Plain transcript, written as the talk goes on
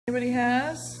Anybody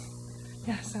has?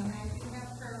 Yeah, Sally. I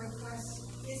have prayer requests.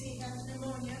 Izzy has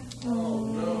pneumonia. Oh,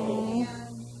 no.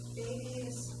 And baby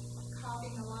is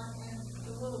coughing a lot, and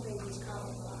the little baby's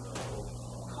coughing a lot.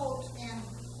 Colt and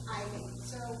Ivy.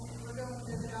 So we're going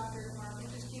to the doctor tomorrow.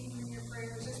 Just keep them in your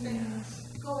prayers. It's been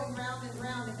going round and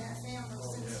round in that family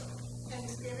since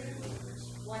Thanksgiving.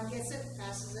 One gets it,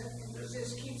 passes it, and it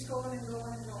just keeps going and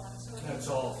going and going. So that's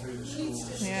all through the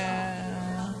schools.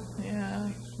 Yeah.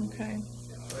 Okay.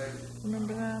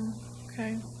 Remember them?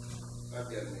 Okay.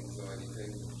 I've got an anxiety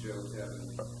thing. Joe's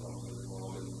having problems with his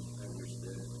mom, and I wish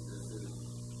that this is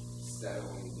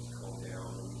settling, calm down.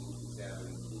 And he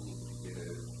needs to get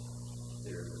a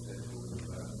therapist that he was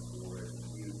about before.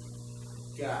 You've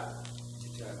got to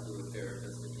talk to a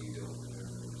therapist if you don't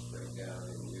remember to break down,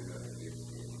 and you're not going to be able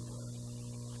to get anywhere.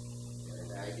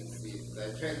 And I can see it, because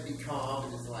I try to be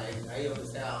calm, and it's like, I own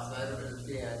this house, and I don't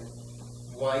understand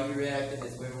why you're acting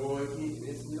this way. Well,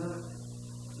 it's not.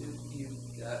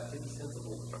 You've got to be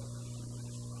sensible.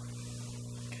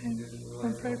 Okay.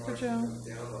 I'll pray for Joe.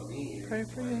 Down on me. Pray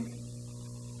for you.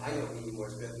 I don't need any more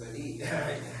stuff than I need.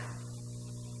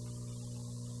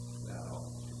 No.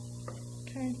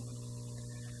 Okay.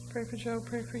 Pray for Joe.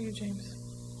 Pray for you, James.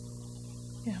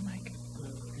 Yeah, Mike.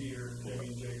 Peter,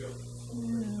 Jamie, Jacob.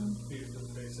 Yeah. Peter's been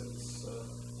facing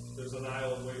there's an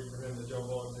island waiting for him to jump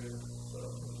onto. So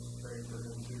I'm praying for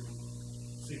him to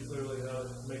see clearly how to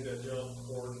make that jump,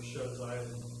 or to shut his eyes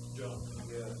and jump.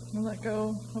 Yeah. We'll let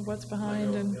go of what's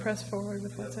behind and press forward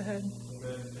with what's ahead.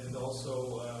 And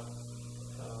also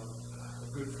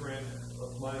a good friend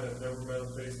of mine, I've never met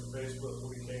him face to face, but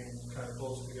we came kind of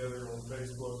close together on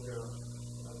Facebook.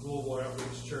 Global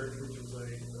Outreach Church, which is a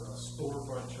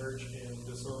storefront church in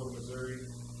DeSoto, Missouri,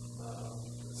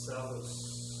 south of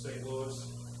St. Louis,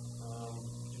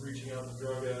 reaching out to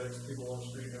drug addicts, people on the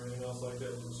street, and everything else like that.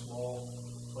 It was a small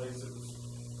place.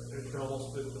 It could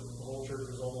almost fit, the whole church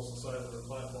was almost the size of the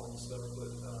platform and stuff,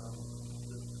 but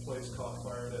the place caught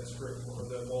fire. That strip,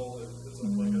 that mall, it's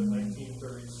like a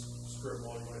 1930s strip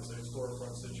mall, you might say,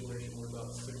 storefront situation with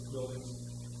about 6 buildings,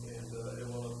 and it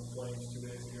went up in flames 2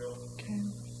 days ago. Okay.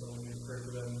 So we need to pray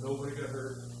for them. Nobody got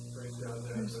hurt. Praise God,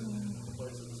 that, but the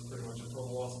place is pretty much a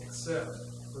total loss, except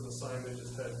for the sign they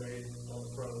just had made on the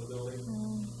front of the building.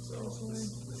 So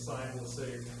the sign was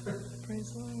saved.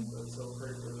 Praise the Lord. So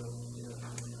pray for them.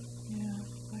 Yeah,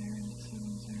 fire in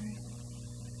Missouri.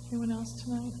 Anyone else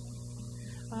tonight?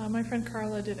 My friend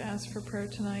Carla did ask for prayer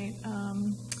tonight.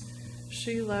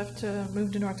 She left to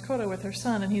move to North Dakota with her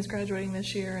son, and he's graduating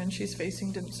this year, and she's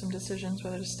facing some decisions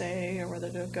whether to stay or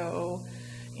whether to go,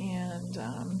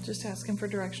 and just asking for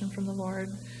direction from the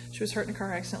Lord. She was hurt in a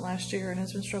car accident last year and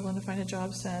has been struggling to find a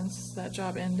job since that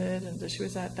job ended and that she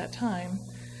was at that time,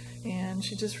 and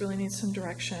she just really needs some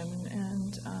direction,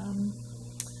 and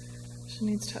she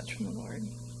needs touch from the Lord.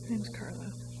 Her name's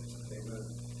Carla.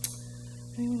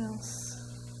 Anyone else?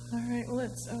 All right, well,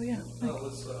 let's pray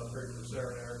for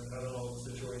Sarah and Eric. I don't know what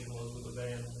the situation was with the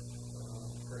band.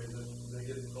 Pray that they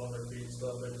get on their feet and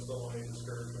stuff. I just don't want any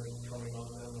discouragement coming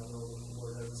on them. I know the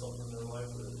Lord had something in their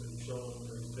life that He's shown them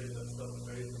that He's taken that stuff to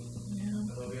faith. And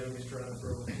I know the enemy's trying to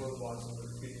throw roadblocks on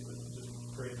their feet, but just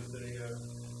pray that they have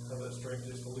that strength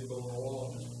just to leap over the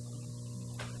wall and just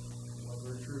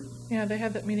very true. Yeah, they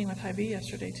had that meeting with Hy-Vee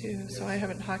yesterday too, so I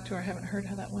haven't talked to her, I haven't heard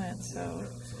how that went, so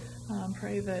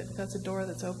pray that that's a door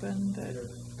that's open, that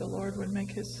the Lord would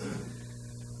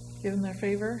give them their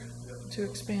favor to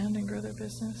expand and grow their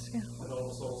business. Yeah. And all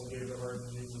the souls gave their heart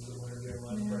to Jesus at Winter Game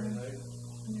last Friday night.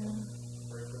 Yeah.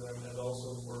 Pray for them, and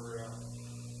also for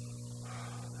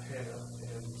Hannah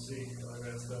and Zeke. I've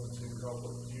asked them to help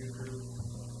with the youth group.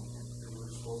 They were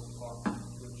supposed to talk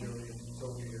with Jody and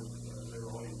Toby, and they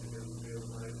were all eating together the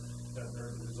other night. Haven't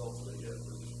heard the results of it yet,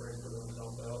 but just praying for them to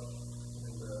help out.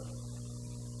 And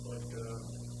like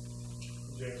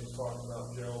James was talking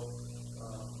about, Joe,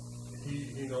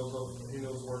 he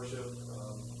knows worship.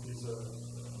 He's a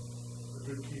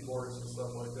good keyboardist and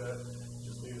stuff like that.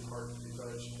 Just need his heart to be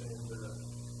touched and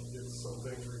get some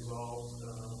things resolved.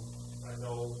 I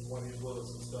know when he's with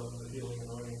us and stuff, the healing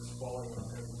anointing is falling on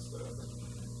him and stuff. And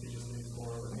he just needs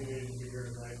more of it. He needed to be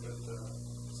here tonight, but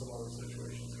some other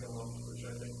situations come up, which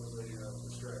I think was a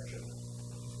distraction.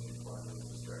 Just need to find a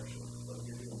distraction.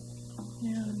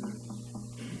 Yeah.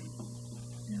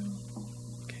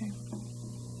 Okay.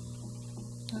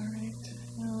 All right.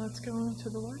 Now let's go to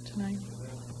the Lord tonight.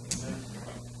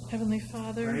 Heavenly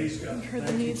Father, we've heard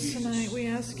the needs tonight. We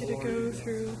ask you to go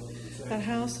through that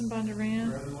house in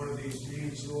Bondurant.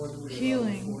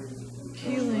 Healing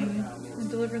and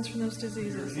deliverance from those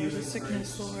diseases, Lord, the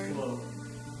sickness, Lord.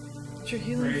 That your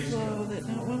healing flow, that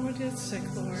not one would get sick,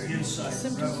 Lord. The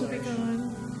symptoms will be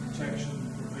gone.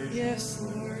 Yes,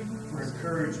 Lord. For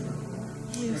encouragement.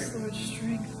 Yes, Strength. Lord.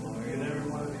 Strength, In Lord.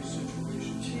 every one of these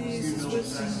situations. Jesus, You know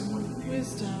exactly what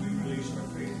wisdom. we need. Wisdom. We release our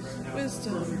faith right now.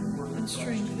 Wisdom Perfect work of and Christ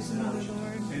strength is another,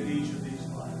 Lord. in each of these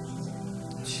lives.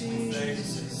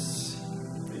 Jesus.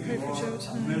 That Pray you for are Joe a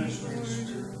tonight, ministering Lord.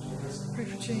 spirit. Pray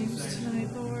for James tonight,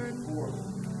 Lord.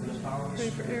 Pray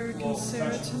for Eric and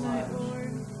Sarah tonight,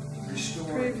 Lord.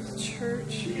 Pray for the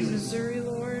church in Missouri,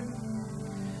 Lord.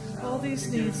 All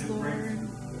these needs, Lord.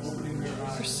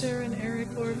 For Sarah and Eric,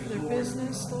 Lord, for their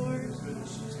business, Lord.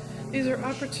 These are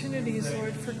opportunities,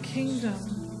 Lord, for kingdom,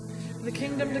 for the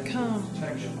kingdom to come,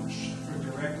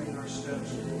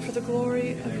 for the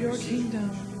glory of your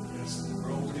kingdom,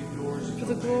 for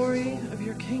the glory of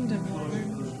your kingdom, Lord.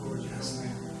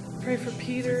 Pray for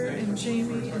Peter and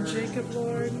Jamie and Jacob,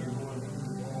 Lord.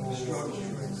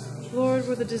 Lord,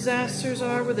 where the disasters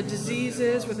are, where the disease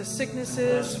is, where the sickness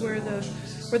is, where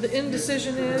the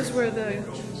indecision is, where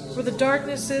the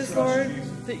darkness is, Lord,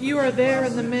 that you are there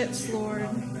in the midst, Lord.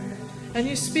 And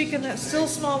you speak in that still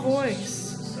small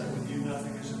voice.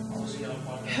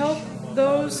 Help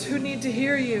those who need to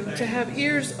hear you, to have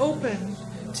ears open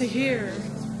to hear.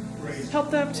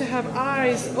 Help them to have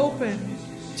eyes open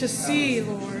to see,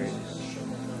 Lord.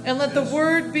 And let the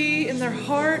word be in their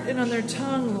heart and on their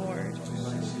tongue, Lord.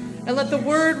 And let the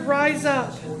word rise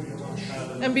up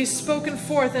and be spoken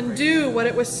forth and do what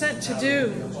it was sent to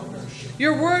do.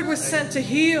 Your word was sent to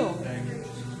heal.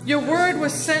 Your word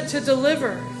was sent to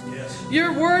deliver.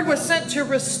 Your word was sent to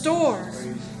restore.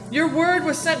 Your word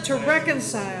was sent to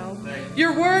reconcile.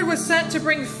 Your word was sent to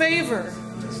bring favor.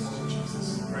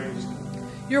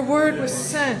 Your word was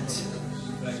sent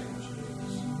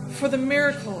for the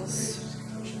miracles,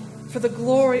 for the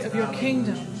glory of your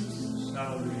kingdom.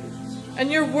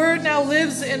 And your word now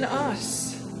lives in us.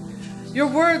 Your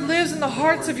word lives in the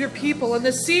hearts of your people and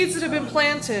the seeds that have been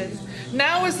planted.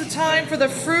 Now is the time for the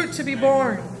fruit to be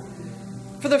born,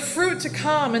 for the fruit to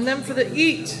come, and then for the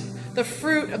eat the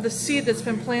fruit of the seed that's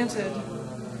been planted.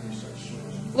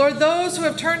 Lord, those who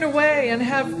have turned away and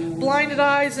have blinded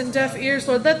eyes and deaf ears,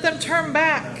 Lord, let them turn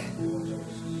back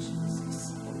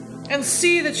and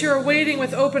see that you are waiting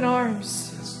with open arms.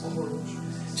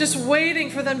 Just waiting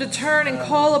for them to turn and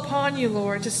call upon you,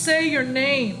 Lord, to say your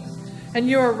name, and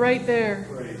you are right there,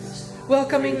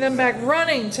 welcoming them back,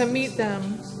 running to meet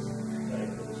them.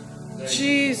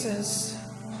 Jesus,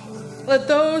 let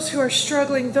those who are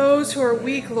struggling, those who are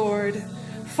weak, Lord,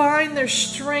 find their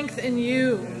strength in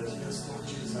you.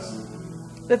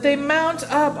 That they mount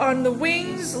up on the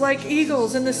wings like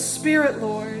eagles in the Spirit,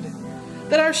 Lord.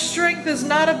 That our strength is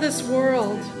not of this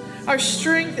world. Our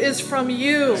strength is from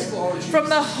you, from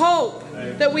the hope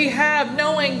that we have,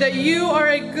 knowing that you are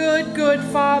a good, good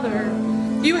Father.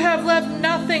 You have left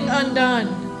nothing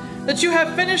undone, that you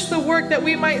have finished the work that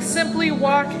we might simply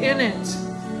walk in it.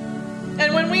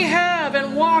 And when we have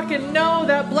and walk and know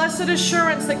that blessed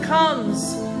assurance that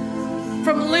comes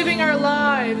from living our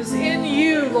lives in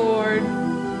you, Lord,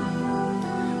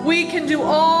 we can do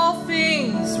all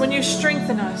things when you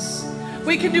strengthen us.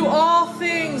 We can do all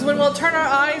things when we'll turn our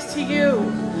eyes to you.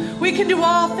 We can do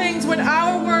all things when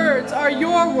our words are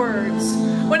your words.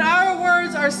 When our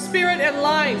words are spirit and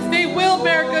life, they will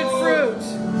bear good fruit.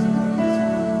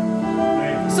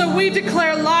 So we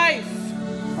declare life.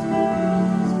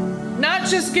 Not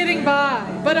just getting by,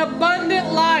 but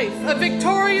abundant life, a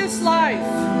victorious life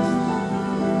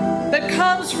that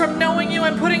comes from knowing you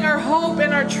and putting our hope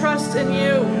and our trust in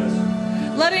you.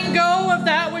 Letting go of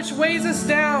that which weighs us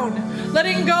down.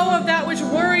 Letting go of that which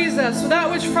worries us, or that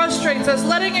which frustrates us.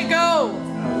 Letting it go.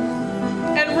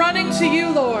 And running to you,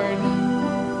 Lord.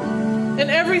 In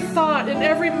every thought, in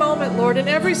every moment, Lord, in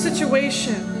every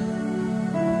situation.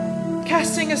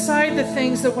 Casting aside the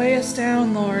things that weigh us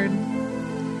down, Lord.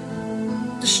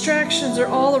 Distractions are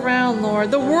all around,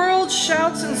 Lord. The world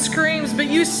shouts and screams, but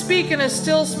you speak in a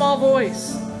still small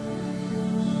voice.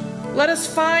 Let us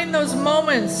find those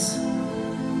moments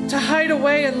to hide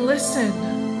away and listen.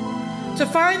 To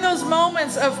find those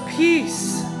moments of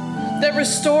peace that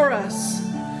restore us,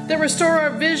 that restore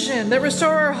our vision, that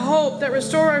restore our hope, that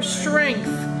restore our strength.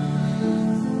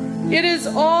 It is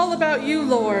all about you,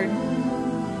 Lord.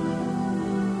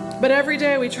 But every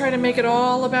day we try to make it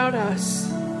all about us.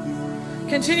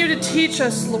 Continue to teach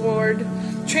us, Lord.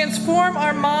 Transform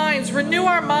our minds, renew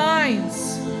our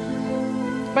minds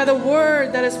by the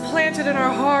word that is planted in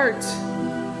our heart.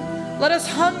 Let us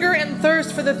hunger and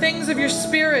thirst for the things of your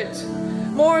Spirit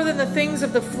more than the things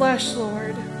of the flesh,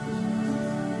 Lord.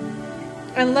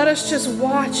 And let us just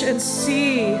watch and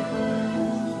see.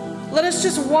 Let us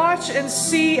just watch and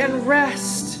see and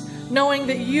rest, knowing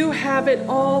that you have it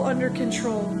all under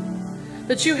control.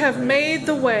 that you have made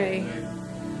the way,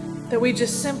 that we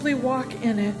just simply walk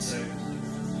in it.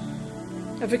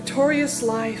 A victorious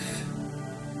life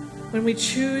when we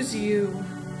choose you.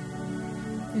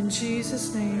 In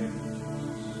Jesus' name.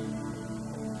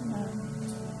 Amen.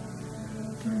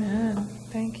 Amen.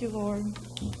 Thank you, Lord.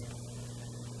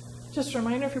 Just a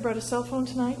reminder, if you brought a cell phone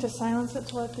tonight, to silence it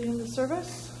till at the end of the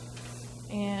service.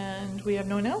 And we have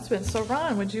no announcements. So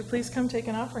Ron, would you please come take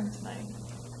an offering tonight?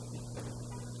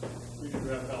 We do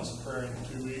have house of prayer in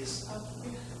 2 weeks.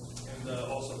 And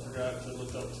also forgot to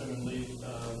lift up Tim and Lee.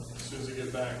 As soon as they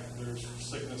get back, there's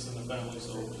sickness in the family,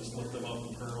 so just lift them up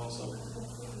in prayer also.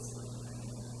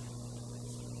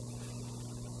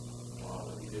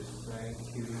 Father, we just thank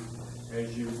you.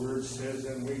 As your word says,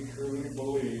 and we truly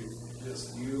believe,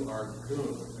 Yes. you are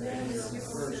good, and your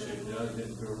mercy does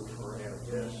endure forever.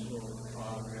 Yes.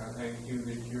 Father, I thank you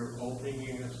that you're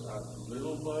opening us up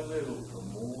little by little to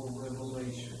more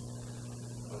revelation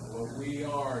of what we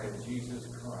are in Jesus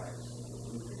Christ, that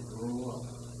we can grow up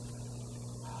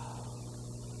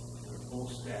in the full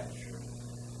stature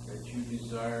that you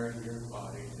desire in your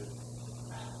body to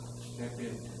step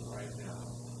into right now.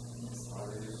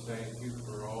 Father, just thank you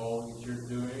for all that you're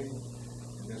doing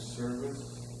in this service.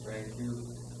 Thank you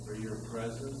for your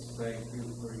presence. Thank you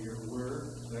for your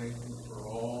word. Thank you for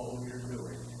all you're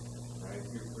doing.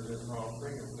 Thank you for this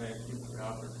offering, and thank you for the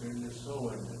opportunity to sow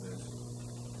into this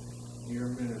your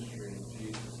ministry. In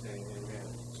Jesus' name, amen.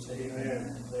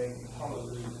 Amen. Thank you.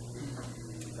 Hallelujah.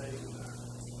 Thank you.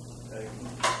 Thank you.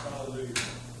 Hallelujah.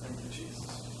 Thank you,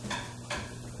 Jesus.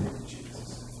 Thank you, Jesus.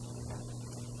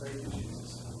 Thank you,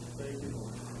 Jesus. Thank you,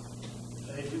 Lord.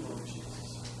 Thank you, Lord Jesus.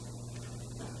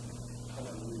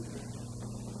 Hallelujah.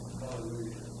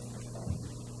 Hallelujah.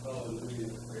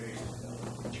 Hallelujah. Praise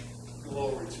God.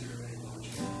 Glory to your name, Lord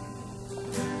Jesus.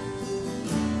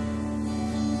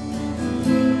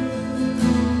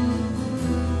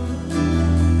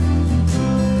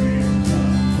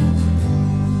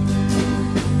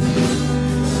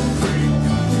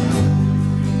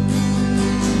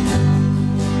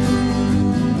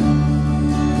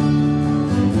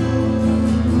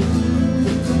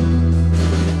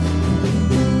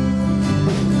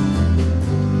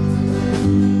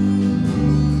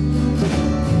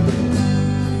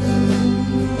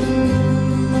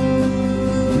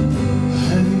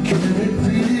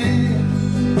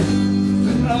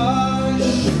 Oh,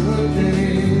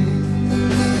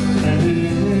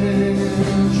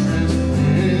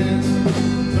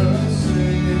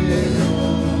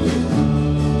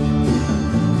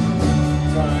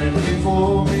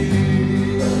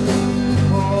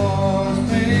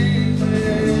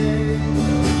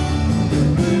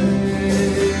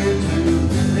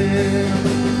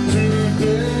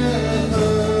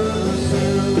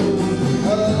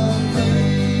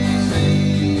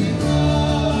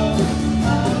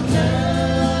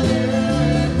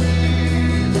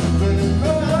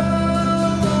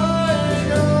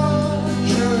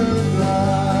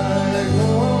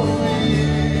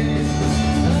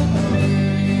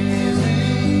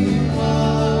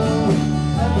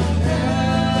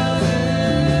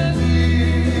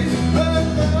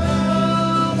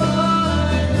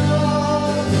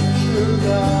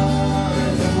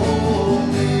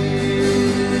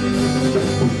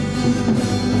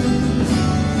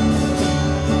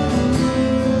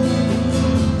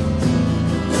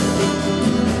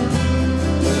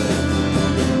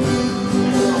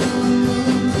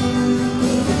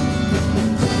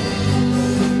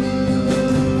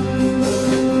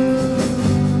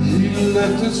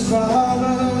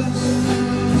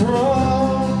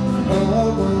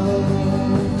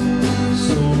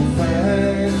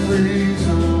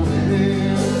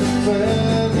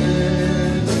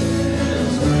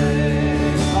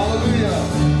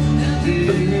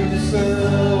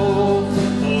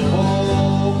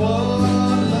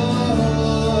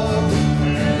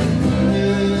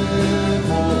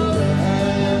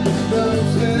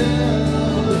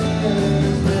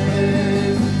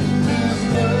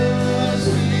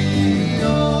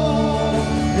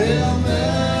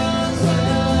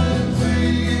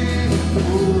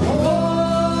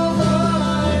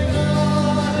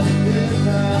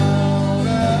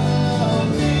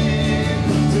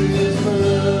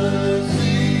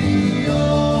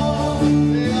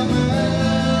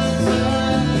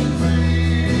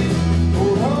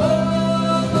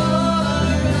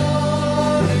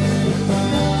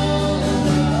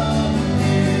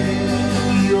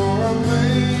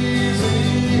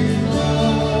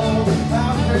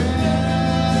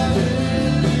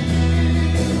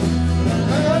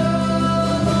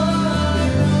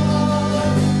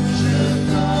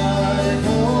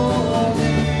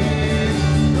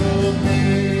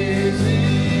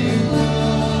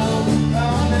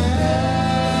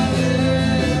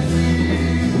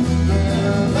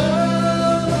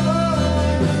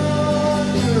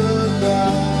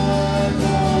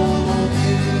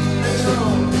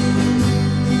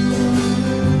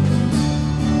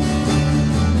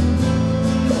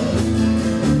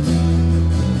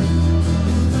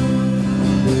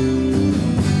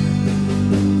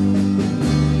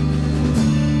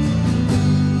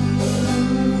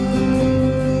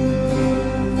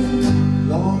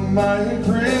 my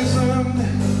imprisoned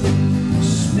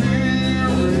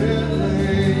spirit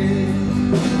lay,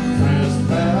 fast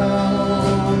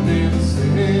bound in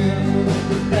sin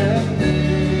and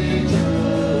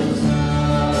nature's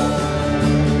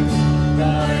night.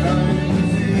 Night I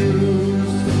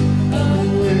confused and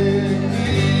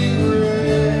waking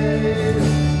ray.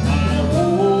 I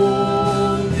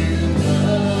woke in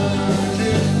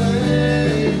magic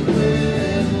flame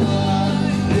with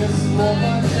light. Yes, Lord,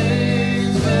 my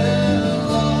chains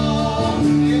fell off.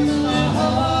 Yes, my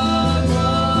heart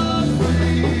was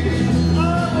free. I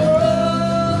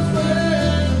was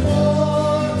made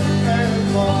for and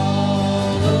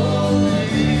followed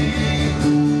me.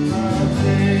 My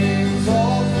chains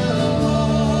all fell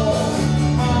off.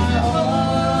 My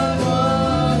heart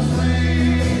was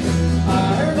free. I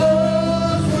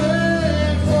was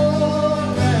made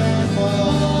for and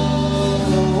followed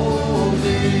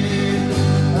me.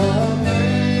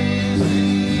 Amazing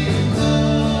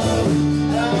love,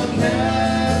 how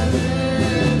can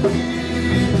it be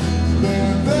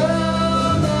that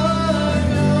thou, my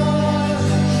God,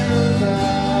 should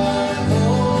die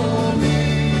for me?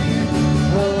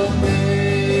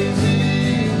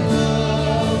 Amazing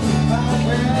love, how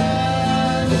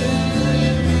can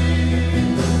it be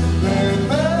that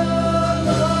thou,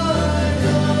 my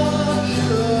God,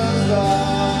 should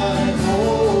die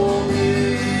for me?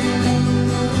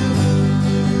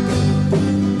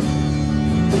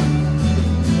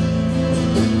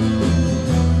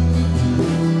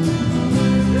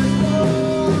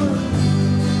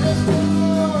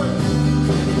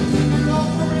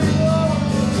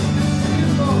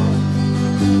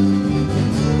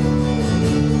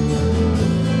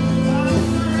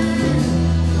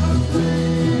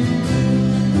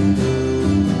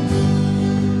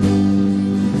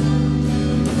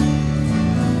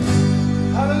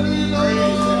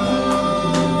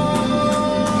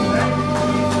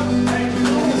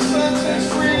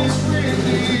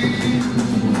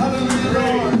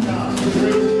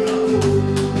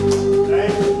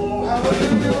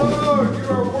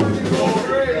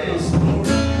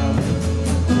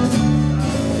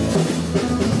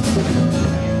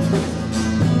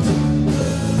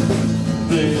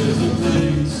 There's a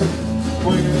place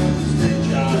where the street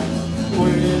shines,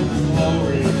 where the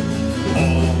glory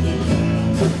of the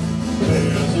Lamb.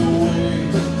 There's a way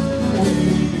we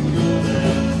can go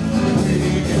there, we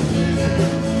can be there.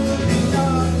 He's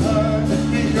not hurt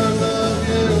because of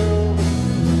you,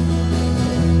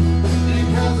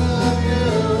 because of you,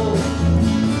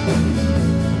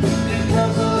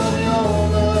 because of your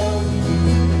love,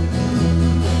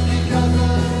 because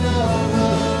of your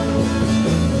love.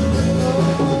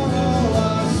 All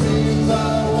our sins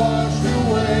are washed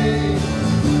away.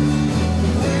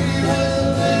 We will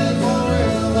live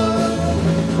forever.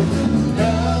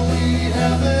 God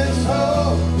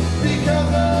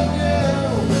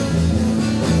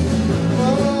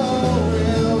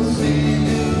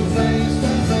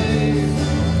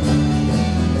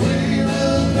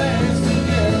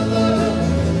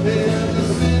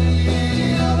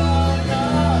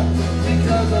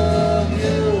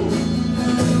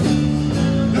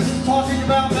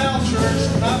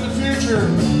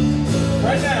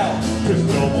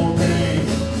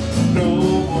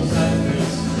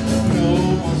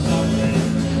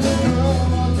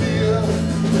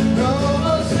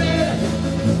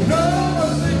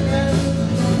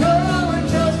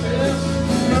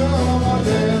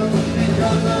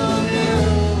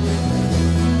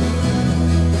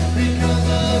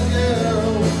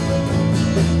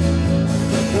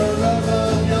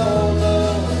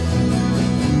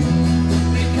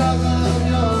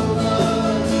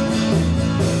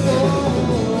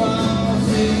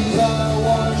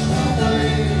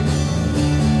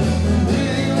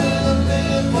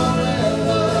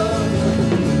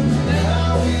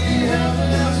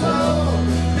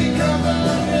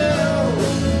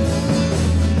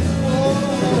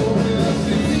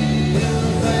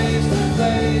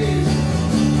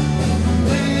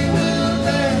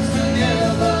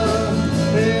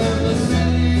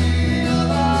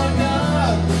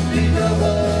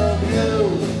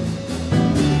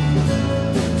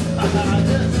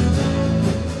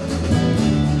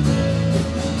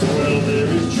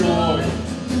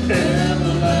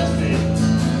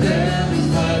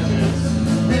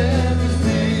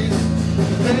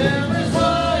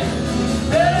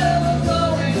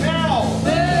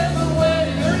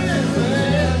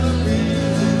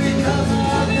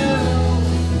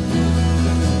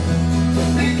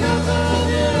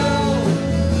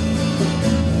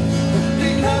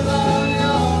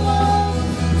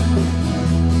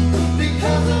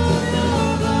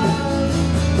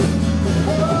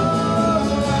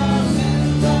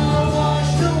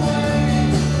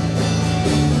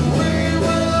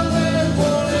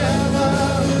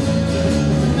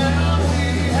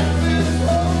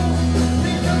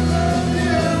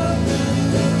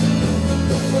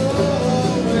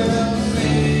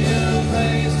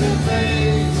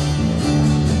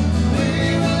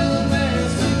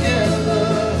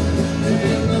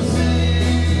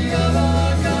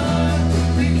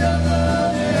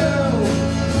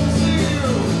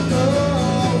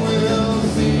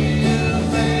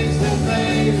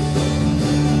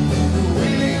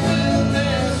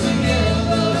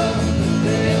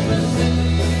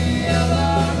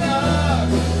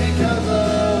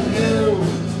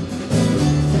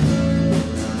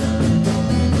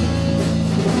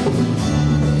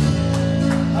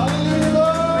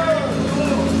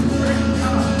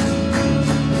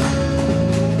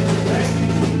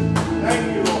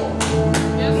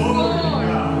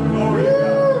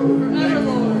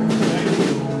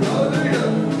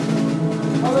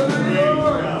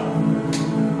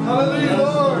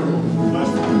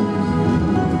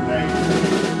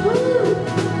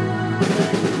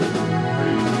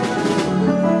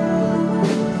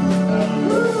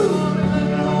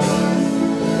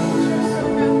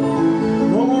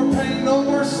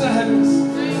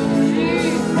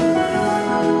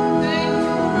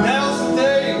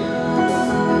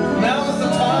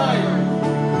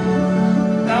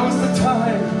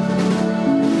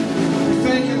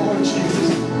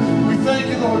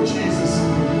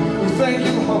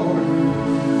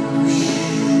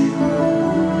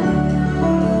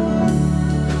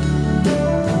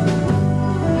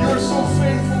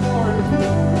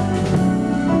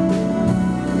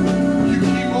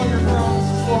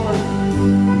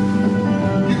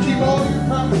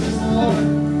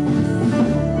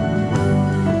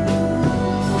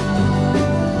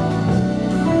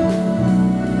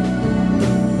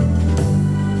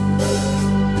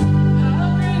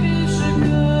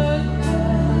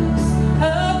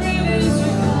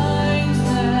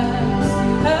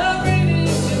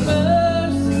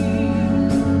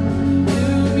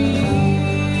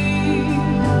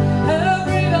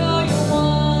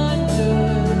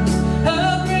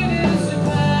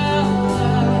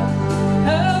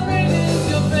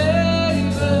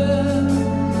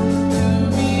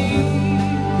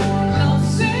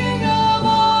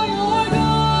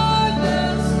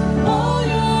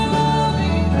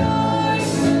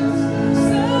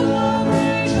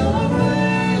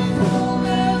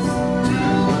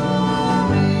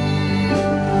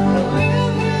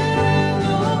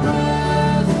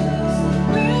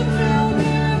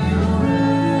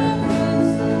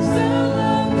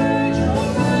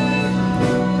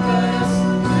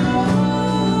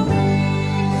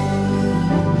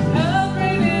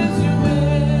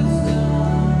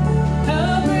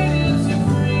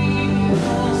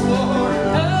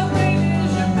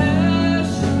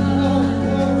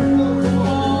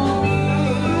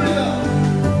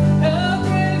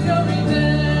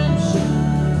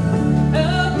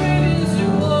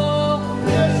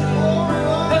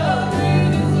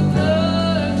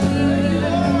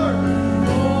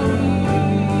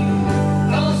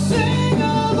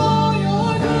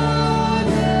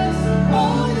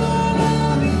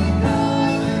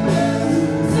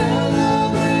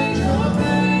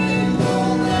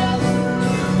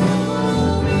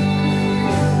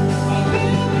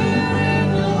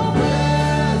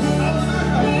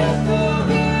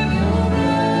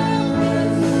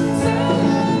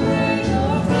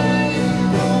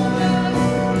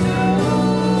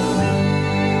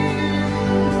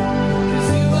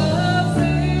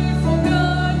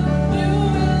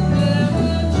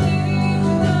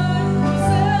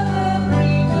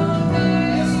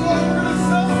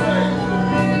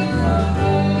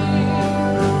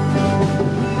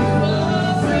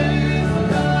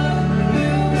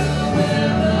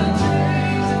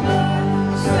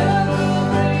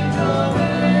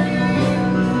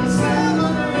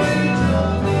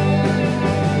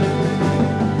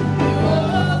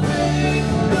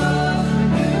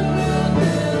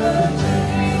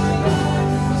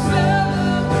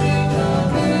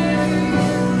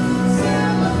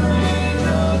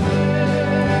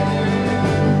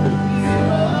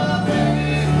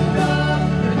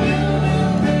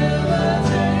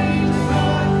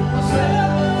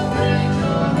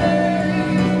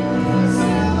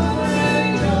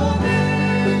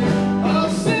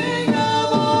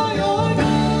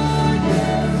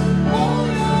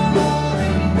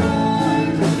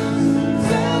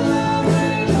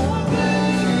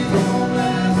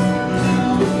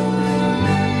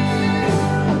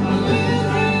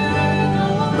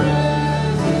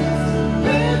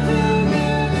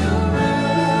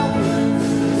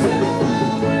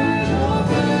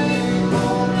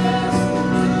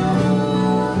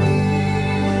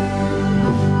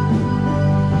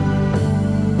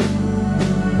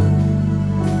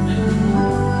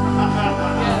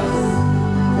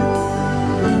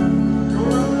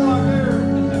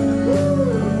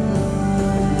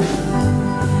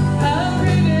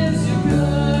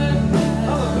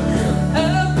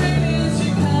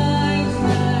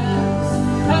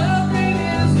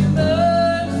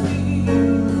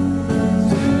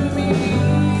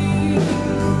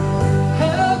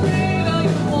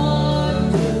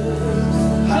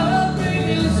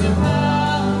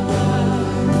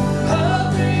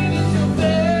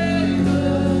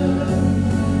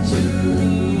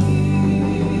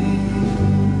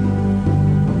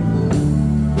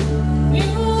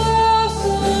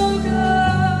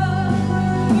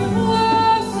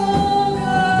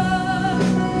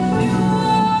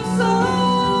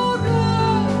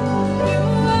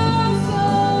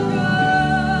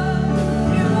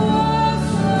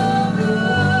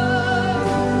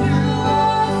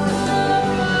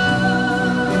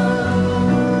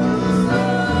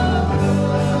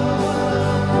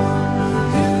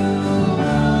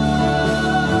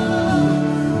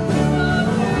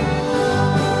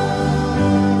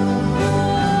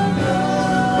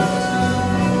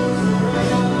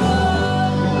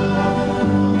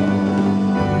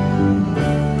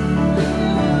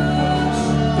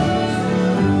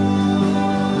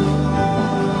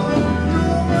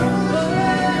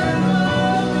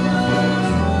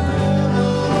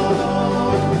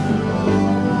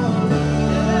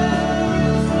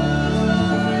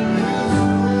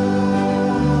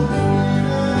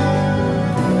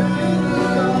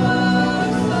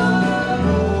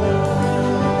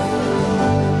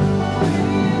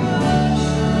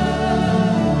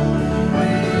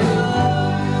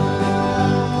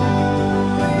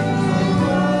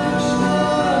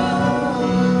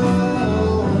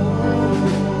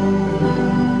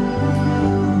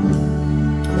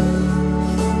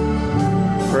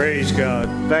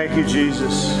Thank you,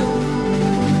 Jesus.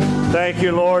 Thank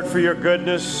you, Lord, for your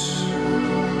goodness.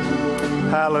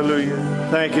 Hallelujah.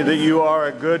 Thank you that you are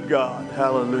a good God.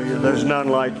 Hallelujah. There's none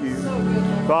like you.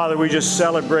 Father, we just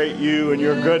celebrate you and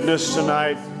your goodness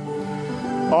tonight.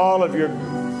 All of your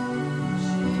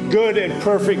good and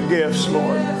perfect gifts,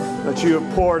 Lord, that you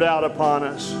have poured out upon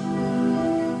us.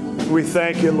 We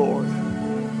thank you, Lord,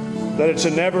 that it's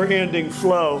a never-ending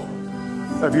flow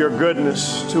of your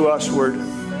goodness to usward.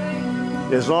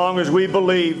 As long as we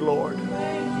believe, Lord,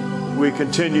 we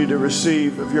continue to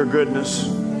receive of your goodness,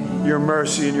 your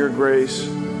mercy, and your grace.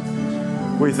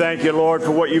 We thank you, Lord,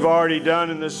 for what you've already done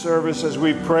in this service as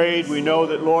we prayed. We know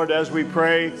that, Lord, as we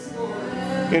pray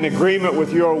in agreement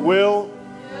with your will,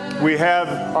 we have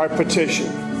our petition.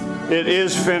 It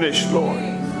is finished, Lord.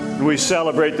 And we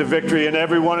celebrate the victory in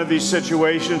every one of these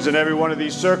situations and every one of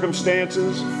these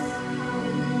circumstances,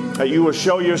 that you will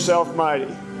show yourself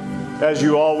mighty, as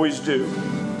you always do.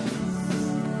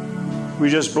 We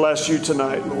just bless you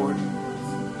tonight, Lord.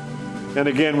 And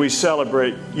again, we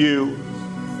celebrate you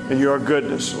and your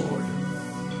goodness, Lord.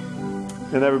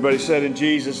 And everybody said in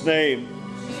Jesus' name,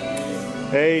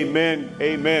 amen,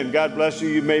 amen. God bless you.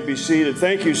 You may be seated.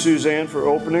 Thank you, Suzanne, for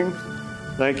opening.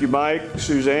 Thank you, Mike,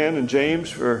 Suzanne, and James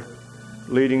for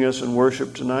leading us in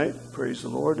worship tonight. Praise the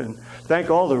Lord. And thank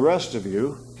all the rest of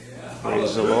you.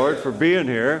 Praise the Lord for being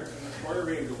here.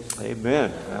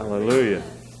 Amen. Hallelujah.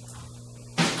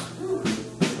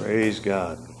 Praise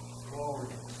God.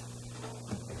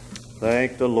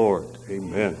 Thank the Lord.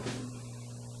 Amen.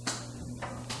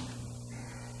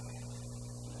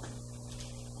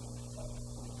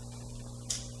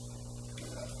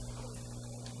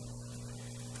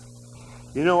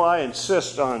 You know, I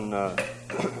insist on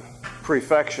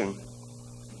prefection.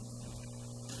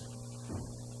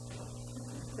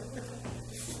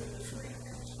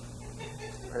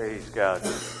 Praise God.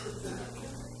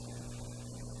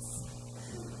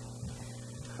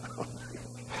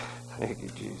 Thank you,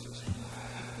 Jesus.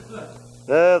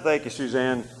 Thank you,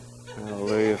 Suzanne.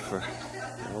 Hallelujah, for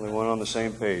the only one on the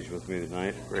same page with me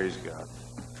tonight. Praise God.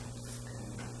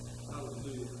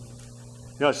 You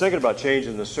know, I was thinking about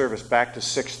changing the service back to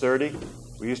 6:30.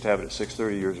 We used to have it at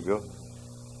 6:30 years ago.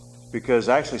 Because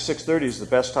actually 6:30 is the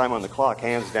best time on the clock,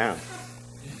 hands down.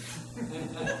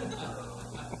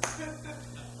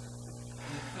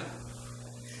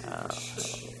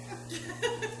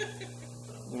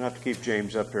 I'm going to have to keep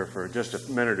James up here for just a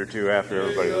minute or two after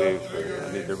everybody leaves.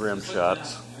 I need the rim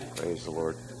shots. Praise the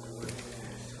Lord.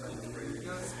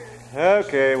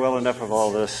 Okay, well, enough of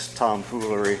all this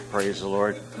tomfoolery. Praise the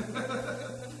Lord.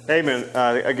 Amen.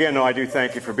 Again, I do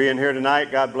thank you for being here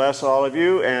tonight. God bless all of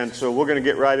you. And so we're going to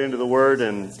get right into the Word.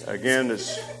 And again,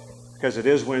 because it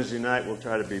is Wednesday night, we'll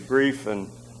try to be brief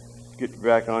and get you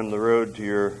back on the road to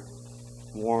your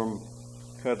warm,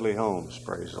 cuddly homes.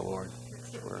 Praise the Lord.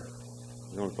 We're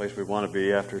the only place we want to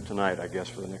be after tonight, I guess,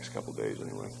 for the next couple of days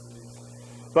anyway.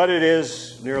 But it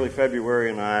is nearly February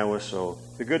in Iowa, so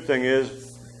the good thing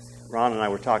is, Ron and I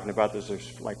were talking about this,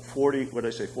 there's like 42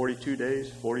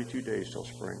 days? 42 days till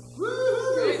spring.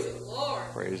 Woo-hoo! Praise the Lord.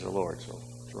 Praise the Lord. So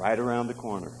it's right around the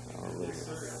corner. Hallelujah.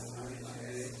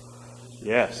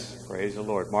 Yes, praise the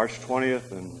Lord. March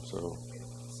 20th, and so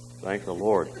thank the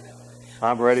Lord.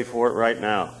 I'm ready for it right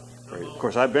now. Of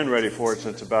course, I've been ready for it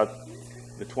since about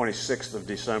the 26th of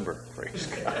December. Praise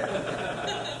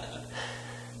God.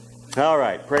 All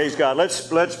right, praise God.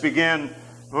 Let's begin.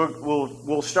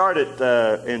 We'll start it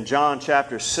in John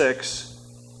chapter 6,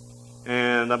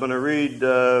 and I'm going to read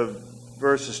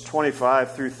verses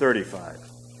 25 through 35.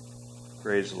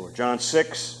 Praise the Lord. John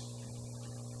 6,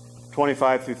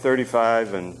 25 through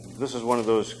 35, and this is one of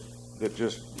those that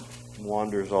just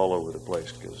wanders all over the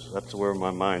place because that's where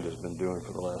my mind has been doing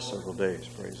for the last several days.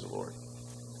 Praise the Lord.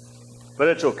 But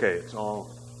it's okay. It's all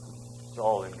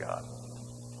in God.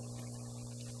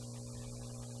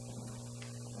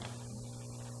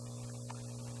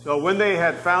 So when they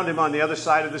had found him on the other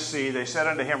side of the sea, they said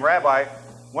unto him, Rabbi,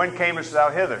 when camest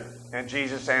thou hither? And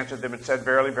Jesus answered them and said,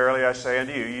 Verily, verily, I say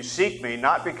unto you, you seek me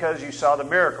not because you saw the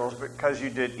miracles, but because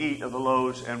you did eat of the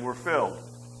loaves and were filled.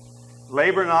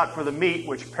 Labor not for the meat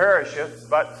which perisheth,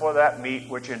 but for that meat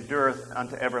which endureth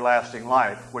unto everlasting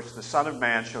life, which the Son of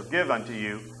Man shall give unto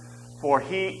you. For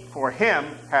him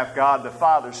hath God the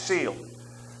Father sealed.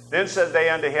 Then said they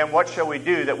unto him, What shall we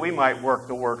do that we might work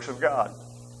the works of God?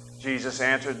 Jesus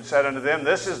answered and said unto them,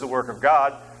 This is the work of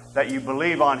God, that you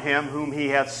believe on him whom he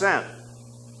hath sent.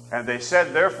 And they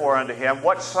said therefore unto him,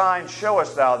 What sign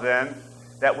showest thou then,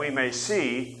 that we may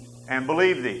see and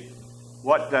believe thee?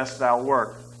 What dost thou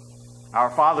work?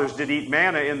 Our fathers did eat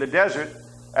manna in the desert,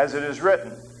 as it is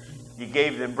written, He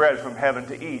gave them bread from heaven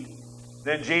to eat.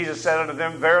 Then Jesus said unto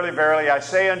them, Verily, verily, I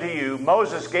say unto you,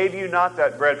 Moses gave you not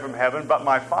that bread from heaven, but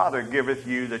my Father giveth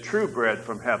you the true bread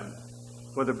from heaven.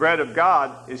 For the bread of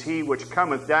God is he which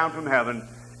cometh down from heaven,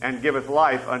 and giveth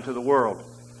life unto the world.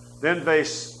 Then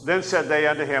said they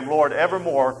unto him, Lord,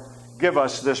 evermore give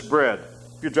us this bread.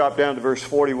 If you drop down to verse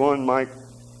 41, Mike.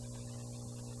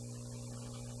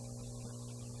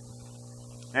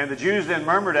 And the Jews then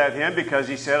murmured at him, because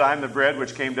he said, I am the bread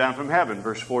which came down from heaven.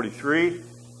 Verse 43.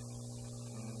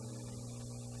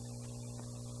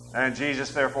 And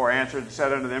Jesus therefore answered and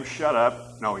said unto them, Shut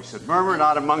up. No, he said, Murmur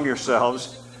not among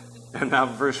yourselves. And now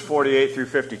verse 48 through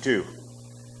 52.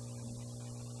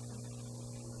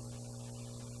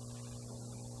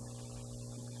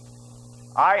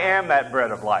 I am that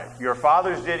bread of life. Your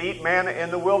fathers did eat manna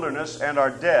in the wilderness and are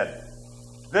dead.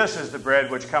 This is the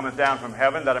bread which cometh down from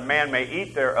heaven, that a man may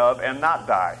eat thereof and not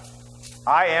die.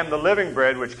 I am the living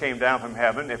bread which came down from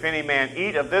heaven. If any man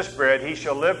eat of this bread, he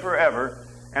shall live forever.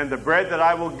 And the bread that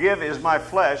I will give is my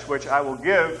flesh, which I will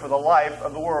give for the life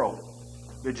of the world.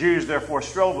 The Jews therefore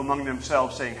strove among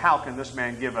themselves, saying, How can this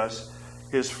man give us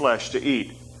his flesh to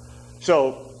eat?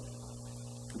 So,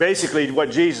 basically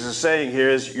what Jesus is saying here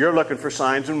is, you're looking for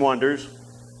signs and wonders,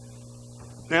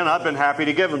 and I've been happy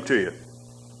to give them to you.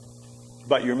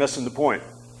 But you're missing the point.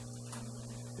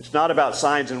 It's not about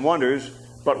signs and wonders,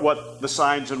 but what the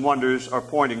signs and wonders are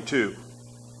pointing to.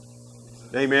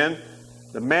 Amen?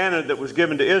 The manna that was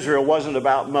given to Israel wasn't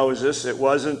about Moses. It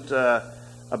wasn't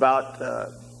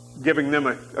about giving them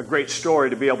a great story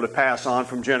to be able to pass on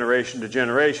from generation to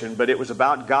generation, but it was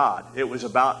about God. It was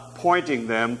about pointing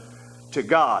them to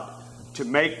God, to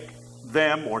make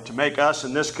them, or to make us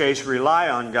in this case, rely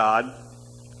on God,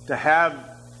 to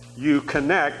have you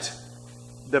connect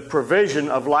the provision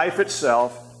of life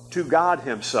itself to God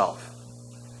Himself.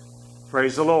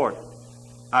 Praise the Lord.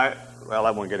 I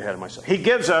won't get ahead of myself. He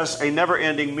gives us a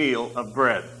never-ending meal of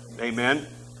bread. Amen.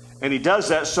 And He does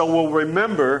that so we'll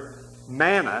remember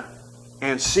manna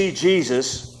and see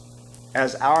Jesus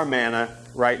as our manna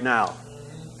right now.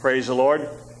 Praise the Lord.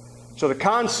 So the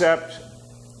concept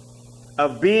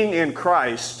of being in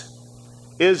Christ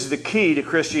is the key to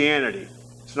Christianity.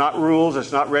 It's not rules,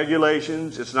 it's not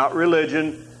regulations, it's not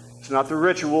religion, it's not the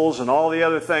rituals and all the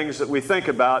other things that we think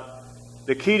about.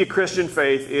 The key to Christian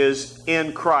faith is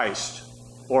in Christ,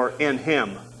 or in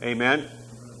Him. Amen?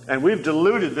 And we've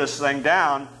diluted this thing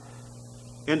down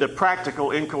into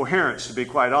practical incoherence, to be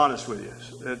quite honest with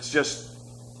you. It's just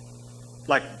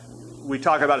like we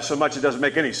talk about it so much it doesn't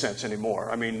make any sense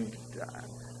anymore. I mean,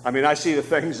 I see the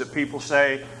things that people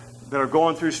say that are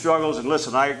going through struggles, and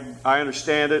listen, I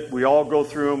understand it. We all go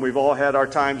through them. We've all had our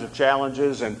times of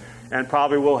challenges, and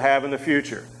probably will have in the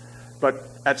future. But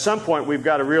at some point, we've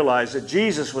got to realize that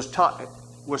Jesus was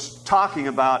talking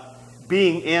about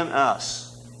being in us.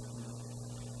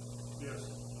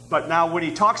 But now when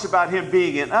He talks about Him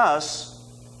being in us,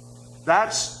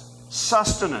 that's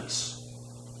sustenance,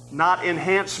 not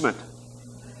enhancement.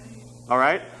 All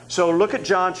right? So look at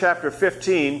John chapter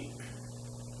 15,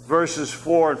 verses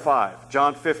 4 and 5.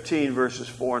 John 15, verses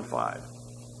 4 and 5.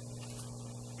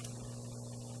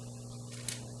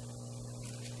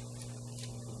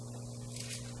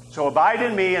 So abide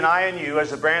in me, and I in you, as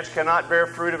the branch cannot bear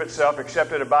fruit of itself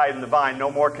except it abide in the vine. No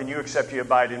more can you except you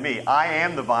abide in me. I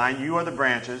am the vine, you are the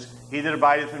branches. He that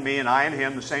abideth in me, and I in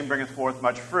him, the same bringeth forth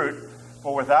much fruit.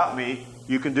 For without me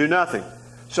you can do nothing.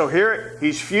 So here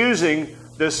He's fusing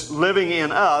this living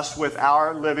in us with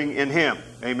our living in Him.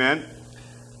 Amen?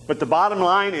 But the bottom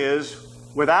line is,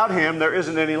 without Him there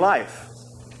isn't any life.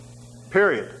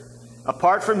 Period.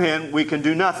 Apart from Him we can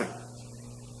do nothing.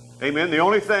 Amen?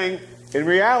 In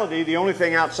reality, the only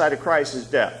thing outside of Christ is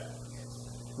death.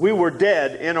 We were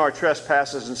dead in our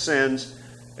trespasses and sins,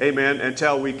 amen,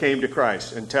 until we came to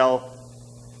Christ, until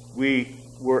we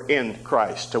were in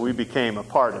Christ, till we became a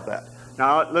part of that.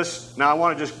 Now I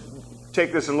want to just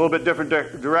take this in a little bit different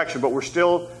direction, but we're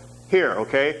still here,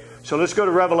 okay? So let's go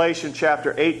to Revelation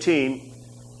chapter 18,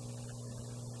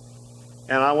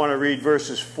 and I want to read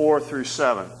verses 4 through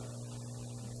 7.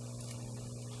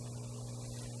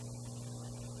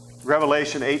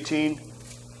 Revelation 18,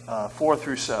 4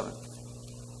 through 7.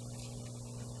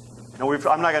 Now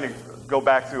I'm not going to go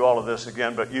back through all of this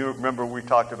again, but you remember we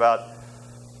talked about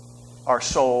our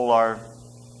soul, our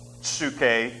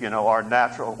psyche, our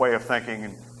natural way of thinking,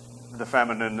 and the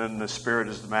feminine, and the spirit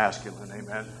is the masculine.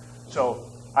 Amen.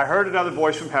 So I heard another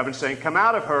voice from heaven saying, Come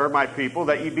out of her, my people,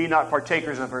 that ye be not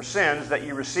partakers of her sins, that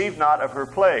ye receive not of her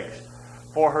plagues.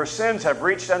 For her sins have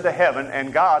reached unto heaven,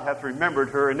 and God hath remembered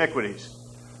her iniquities.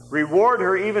 Reward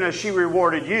her even as she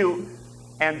rewarded you,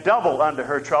 and double unto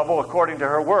her trouble according to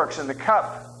her works. And the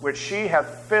cup which she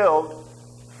hath filled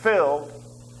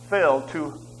filled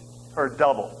to her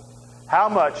double. How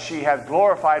much she hath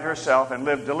glorified herself and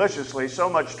lived deliciously, so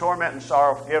much torment and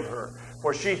sorrow forgive her.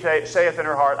 For she saith in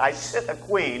her heart, I sit a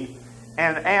queen,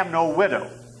 and am no widow,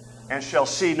 and shall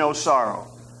see no sorrow.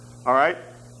 All right?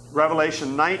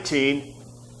 Revelation 19,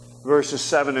 verses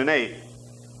 7 and 8.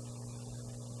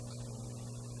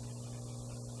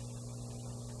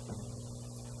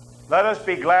 Let us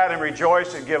be glad and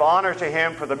rejoice and give honor to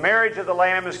him, for the marriage of the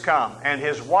Lamb is come, and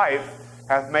his wife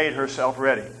hath made herself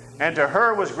ready. And to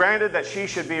her was granted that she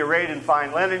should be arrayed in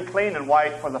fine linen, clean and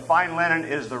white, for the fine linen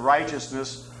is the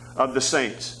righteousness of the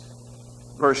saints.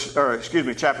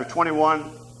 Chapter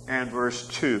 21 and verse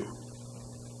 2.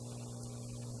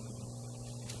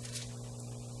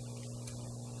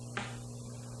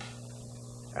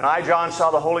 And I, John,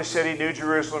 saw the holy city, New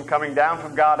Jerusalem, coming down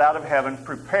from God out of heaven,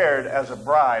 prepared as a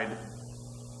bride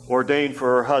ordained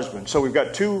for her husband. So we've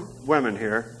got two women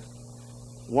here.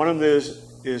 One of them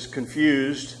is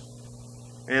confused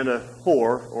and a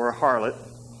whore or a harlot,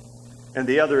 and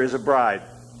the other is a bride.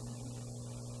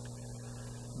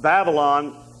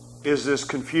 Babylon is this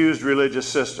confused religious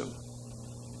system.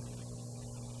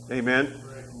 Amen?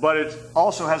 But it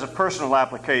also has a personal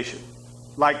application.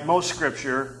 Like most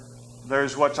Scripture,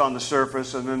 there's what's on the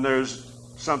surface, and then there's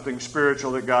something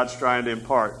spiritual that God's trying to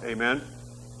impart. Amen?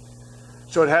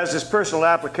 So it has this personal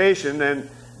application, and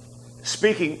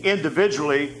speaking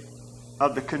individually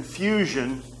of the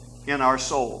confusion in our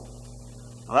soul.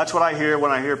 Now, that's what I hear when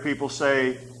I hear people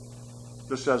say,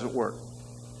 this doesn't work.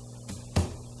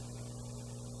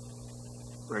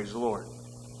 Praise the Lord.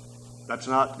 That's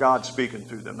not God speaking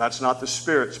through them. That's not the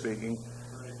Spirit speaking.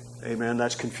 Amen.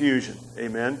 That's confusion.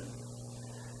 Amen.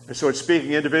 And so it's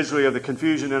speaking individually of the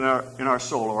confusion in our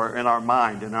soul, or in our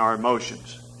mind, in our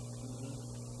emotions.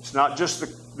 It's not just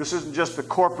this isn't just the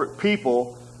corporate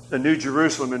people, the New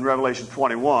Jerusalem in Revelation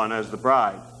 21 as the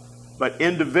bride. But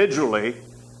individually,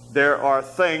 there are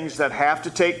things that have to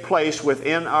take place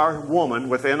within our woman,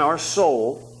 within our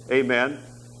soul, amen,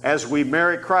 as we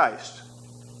marry Christ,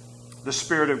 the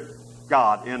Spirit of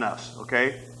God in us,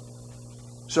 okay?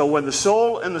 So when the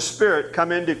soul and the Spirit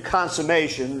come into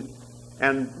consummation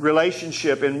and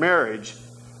relationship in marriage,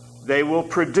 they will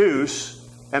produce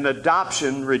an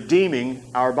adoption redeeming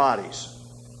our bodies.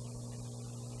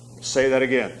 Say that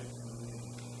again.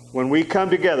 When we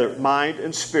come together, mind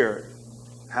and spirit,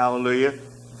 hallelujah,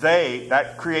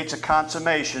 that creates a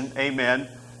consummation, amen,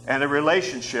 and a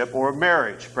relationship or a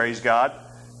marriage, praise God.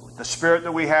 The spirit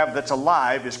that we have that's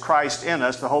alive is Christ in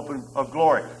us, the hope of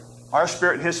glory. Our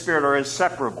spirit and His Spirit are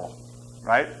inseparable,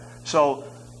 right? So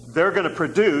they're going to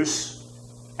produce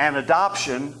an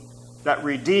adoption that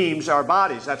redeems our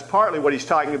bodies. That's partly what he's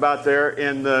talking about there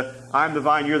in the I'm the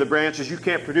vine, you're the branches. You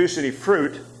can't produce any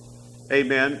fruit,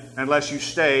 amen, unless you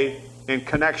stay in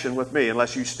connection with me,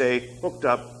 unless you stay hooked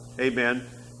up, amen,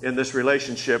 in this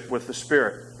relationship with the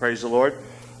Spirit. Praise the Lord.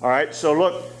 All right, so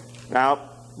look now,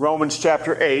 Romans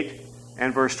chapter 8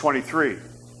 and verse 23.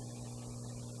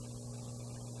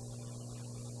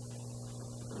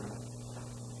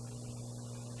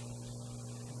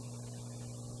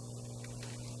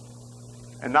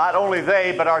 And not only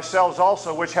they, but ourselves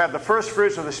also, which have the first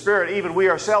fruits of the Spirit, even we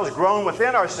ourselves groan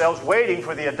within ourselves, waiting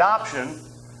for the adoption,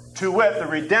 to wit, the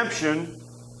redemption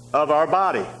of our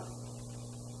body.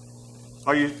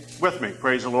 Are you with me?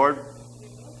 Praise the Lord.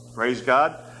 Praise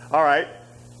God. All right.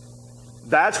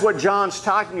 That's what John's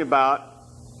talking about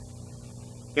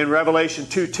in Revelation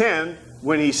 2:10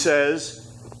 when he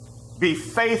says, be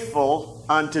faithful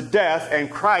unto death,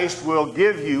 and Christ will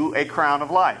give you a crown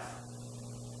of life.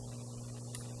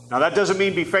 Now, that doesn't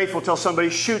mean be faithful till somebody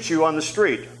shoots you on the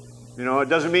street. You know, it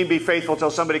doesn't mean be faithful till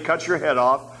somebody cuts your head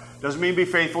off. It doesn't mean be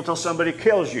faithful till somebody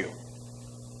kills you.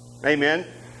 Amen.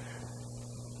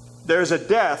 There's a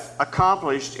death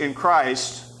accomplished in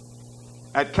Christ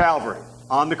at Calvary,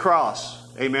 on the cross.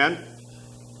 Amen.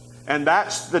 And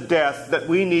that's the death that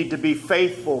we need to be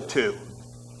faithful to.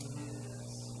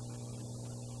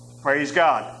 Praise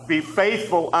God. Be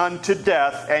faithful unto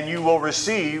death, and you will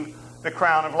receive the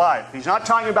crown of life. He's not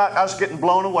talking about us getting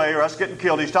blown away or us getting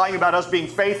killed. He's talking about us being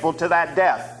faithful to that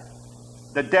death.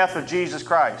 The death of Jesus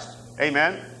Christ.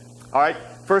 Amen? All right.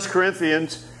 1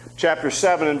 Corinthians chapter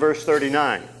 7 and verse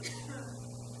 39.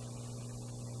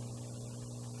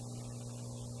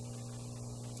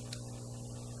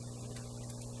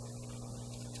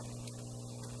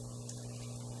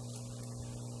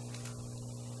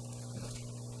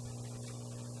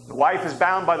 The wife is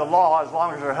bound by the law as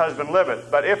long as her husband liveth.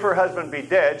 But if her husband be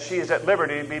dead, she is at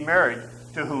liberty to be married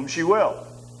to whom she will,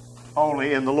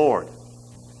 only in the Lord.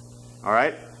 All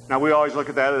right? Now, we always look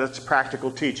at that as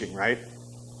practical teaching, right?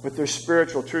 But there's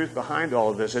spiritual truth behind all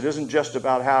of this. It isn't just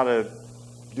about how to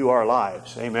do our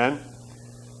lives. Amen?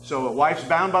 So a wife's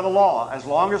bound by the law. As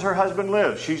long as her husband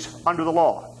lives, she's under the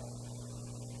law.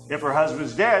 If her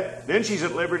husband's dead, then she's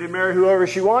at liberty to marry whoever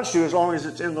she wants to as long as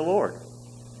it's in the Lord.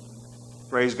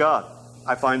 Praise God.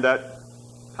 I find that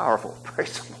powerful.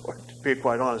 Praise the Lord, to be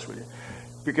quite honest with you.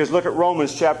 Because look at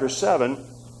Romans chapter 7,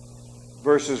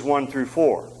 verses 1 through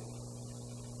 4.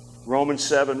 Romans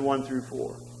 7, 1 through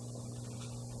 4.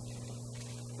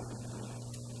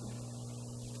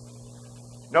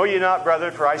 Know ye not,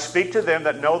 brethren, for I speak to them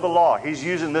that know the law. He's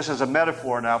using this as a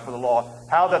metaphor now for the law.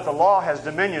 How that the law has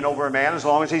dominion over a man as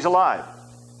long as he's alive.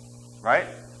 Right?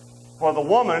 For the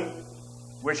woman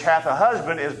which hath a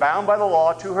husband is bound by the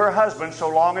law to her husband so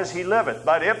long as he liveth.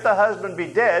 But if the husband be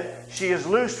dead, she is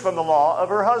loosed from the law of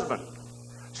her husband.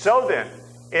 So then,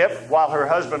 if, while her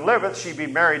husband liveth, she be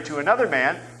married to another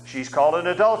man, she's called an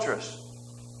adulteress.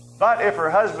 But if her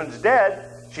husband's dead,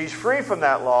 she's free from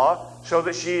that law, so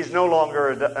that she is no longer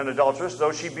an adulteress,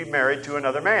 though she be married to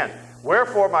another man.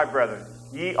 Wherefore, my brethren,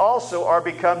 ye also are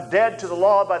become dead to the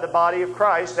law by the body of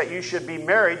Christ, that you should be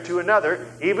married to another,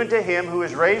 even to him who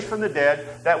is raised from the dead,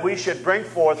 that we should bring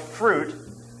forth fruit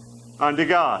unto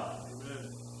God. Amen.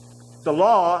 The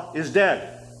law is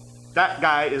dead. That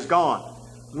guy is gone.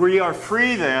 We are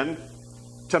free then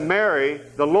to marry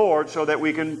the Lord so that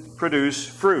we can produce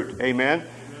fruit. Amen. Amen.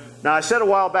 Now, I said a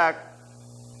while back,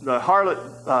 the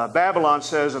harlot Babylon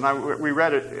says, and we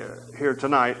read it here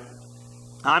tonight,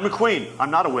 I'm a queen. I'm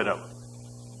not a widow.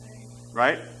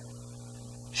 Right?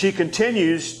 She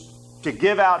continues to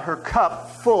give out her cup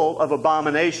full of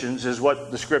abominations, is what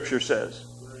the Scripture says.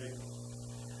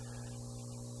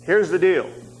 Here's the deal.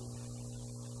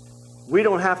 We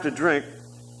don't have to drink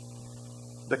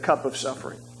the cup of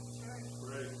suffering.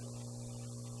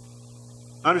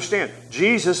 Understand,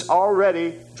 Jesus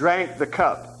already drank the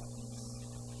cup.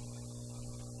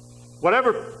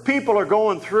 Whatever people are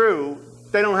going through,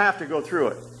 they don't have to go through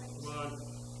it.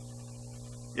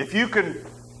 If you can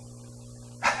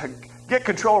get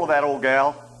control of that old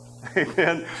gal,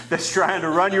 amen, that's trying to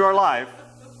run your life,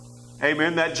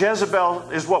 amen, that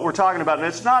Jezebel is what we're talking about. And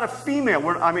it's not a female.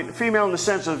 Female in the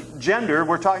sense of gender.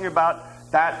 We're talking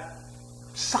about that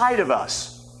side of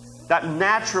us, that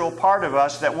natural part of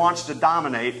us that wants to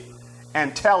dominate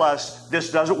and tell us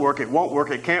this doesn't work, it won't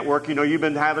work, it can't work. You know, you've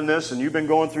been having this and you've been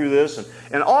going through this.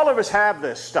 And all of us have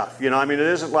this stuff. You know, I mean, it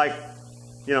isn't like,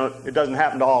 you know, it doesn't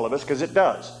happen to all of us, because it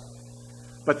does.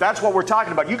 But that's what we're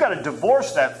talking about. You've got to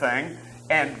divorce that thing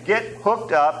and get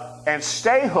hooked up and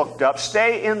stay hooked up,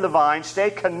 stay in the vine,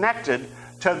 stay connected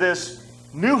to this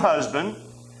new husband,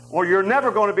 or you're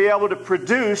never going to be able to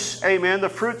produce, amen, the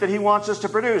fruit that he wants us to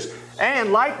produce.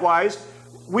 And likewise,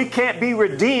 we can't be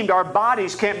redeemed. Our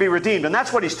bodies can't be redeemed. And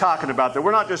that's what he's talking about there.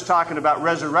 We're not just talking about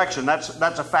resurrection. That's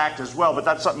a fact as well, but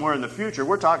that's something more in the future.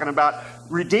 We're talking about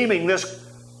redeeming this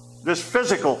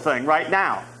physical thing right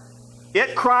now.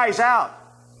 It cries out.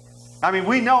 I mean,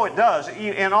 we know it does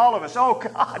in all of us. Oh,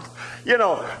 God, you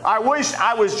know, I wish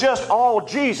I was just all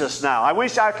Jesus now. I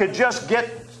wish I could just get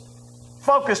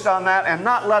focused on that and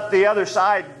not let the other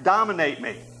side dominate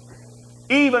me.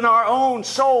 Even our own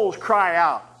souls cry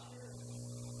out.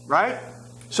 Right?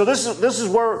 So this is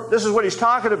what he's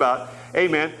talking about.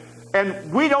 Amen.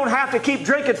 And we don't have to keep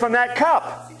drinking from that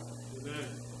cup. Amen.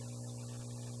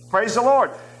 Praise the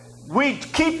Lord. We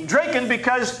keep drinking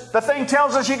because the thing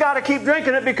tells us you got to keep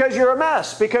drinking it because you're a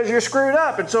mess, because you're screwed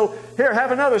up. And so here,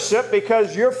 have another sip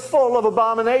because you're full of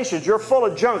abominations. You're full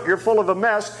of junk. You're full of a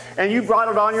mess, and you brought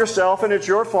it on yourself, and it's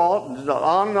your fault,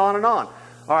 on and on and on.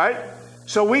 All right?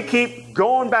 So we keep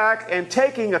going back and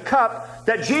taking a cup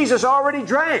that Jesus already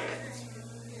drank.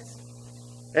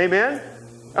 Amen?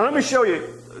 Now let me show you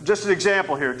just an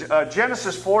example here.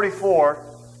 Genesis 44,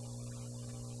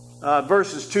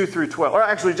 verses 2 through 12. Or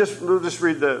actually, we'll just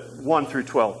read the 1 through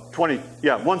 12.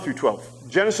 1 through 12.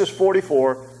 Genesis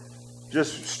 44,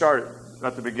 just start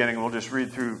at the beginning, and we'll just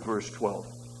read through verse 12.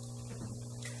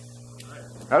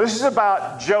 Now this is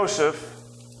about Joseph,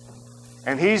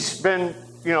 and he's been,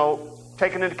 you know,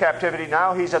 taken into captivity.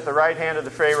 Now he's at the right hand of the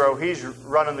Pharaoh. He's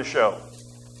running the show.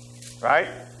 Right?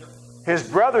 His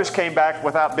brothers came back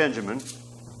without Benjamin.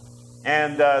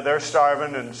 And they're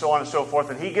starving and so on and so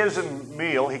forth. And he gives them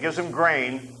meal. He gives them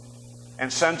grain.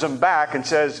 And sends them back and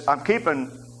says, I'm keeping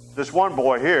this one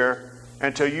boy here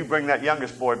until you bring that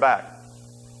youngest boy back.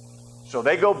 So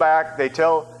they go back. They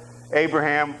tell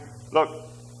Abraham, look,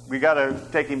 we got to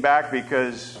take him back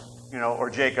because, you know,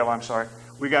 or Jacob, I'm sorry.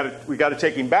 We got to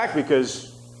take him back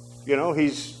because, you know,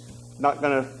 he's not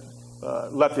going to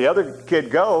let the other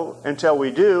kid go until we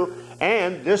do.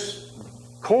 And this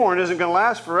corn isn't going to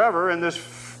last forever, and this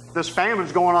this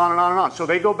famine's going on and on and on. So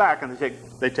they go back and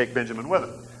they take Benjamin with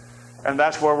them. And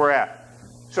that's where we're at.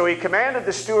 So he commanded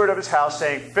the steward of his house,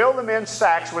 saying, fill the men's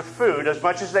sacks with food, as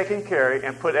much as they can carry,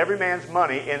 and put every man's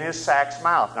money in his sack's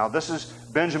mouth. Now this is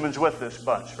Benjamin's with this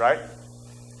bunch, right?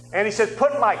 And he said,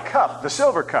 put my cup, the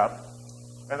silver cup,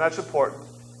 and that's important,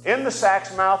 in the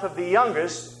sack's mouth of the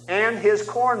youngest, and his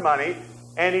corn money.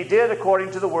 And he did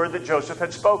according to the word that Joseph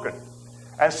had spoken.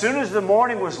 As soon as the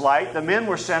morning was light, the men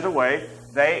were sent away,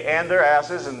 they and their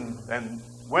asses, and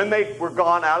when they were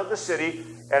gone out of the city,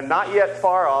 and not yet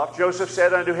far off, Joseph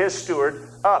said unto his steward,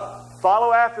 up,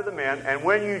 follow after the men, and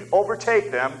when you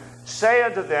overtake them, say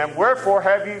unto them, wherefore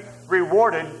have you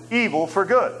rewarded evil for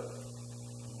good?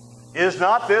 Is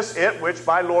not this it which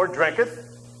my Lord drinketh?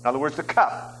 In other words, the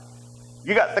cup.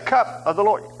 You got the cup of the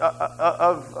Lord,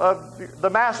 of the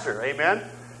Master, amen?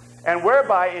 And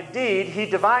whereby indeed he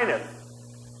divineth.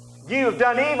 You have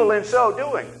done evil in so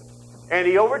doing. And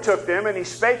he overtook them, and he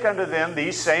spake unto them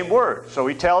these same words. So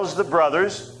he tells the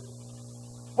brothers,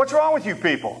 what's wrong with you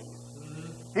people?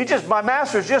 My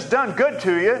master's just done good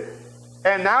to you,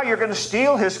 and now you're going to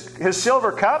steal his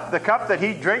silver cup, the cup that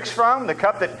he drinks from, the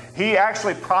cup that he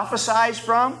actually prophesies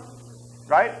from,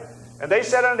 right? And they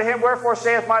said unto him, wherefore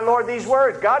saith my Lord these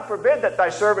words? God forbid that thy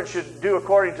servant should do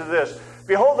according to this.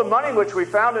 Behold, the money which we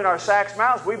found in our sacks'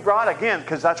 mouths, we brought again,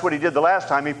 because that's what he did the last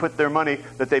time. He put their money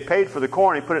that they paid for the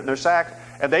corn, he put it in their sacks,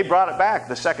 and they brought it back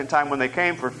the second time when they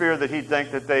came for fear that he'd think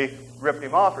that they ripped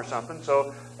him off or something.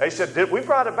 So they said, we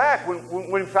brought it back. When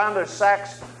we found the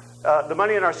sacks, the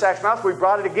money in our sacks' mouths, we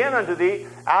brought it again unto thee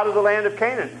out of the land of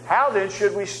Canaan. How then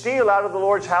should we steal out of the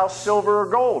Lord's house silver or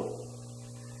gold?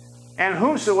 And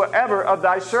whosoever of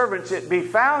thy servants it be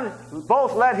found,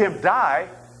 both let him die,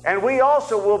 and we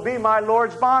also will be my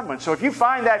Lord's bondmen. So if you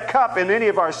find that cup in any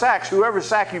of our sacks, whoever's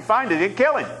sack you find it in,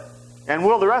 kill him. And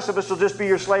the rest of us will just be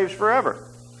your slaves forever.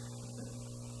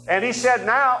 And he said,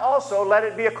 now also let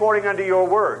it be according unto your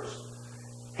words.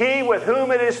 He with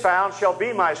whom it is found shall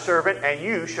be my servant, and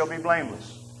you shall be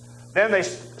blameless. Then they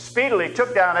speedily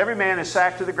took down every man his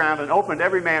sack to the ground, and opened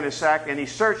every man his sack, and he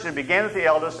searched and began at the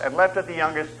eldest, and left at the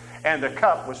youngest, and the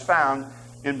cup was found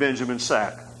in Benjamin's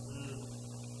sack.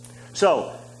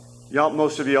 So,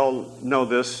 most of y'all know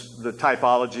this, the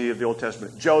typology of the Old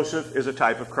Testament. Joseph is a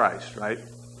type of Christ, right?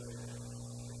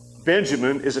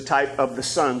 Benjamin is a type of the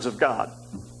sons of God.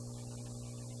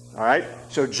 All right?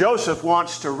 So Joseph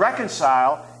wants to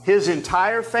reconcile his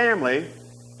entire family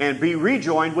and be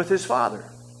rejoined with his father.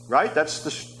 Right? That's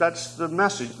the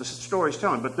message the story's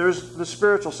telling. But there's the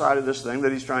spiritual side of this thing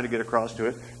that he's trying to get across to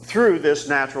it through this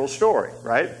natural story.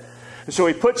 Right? And so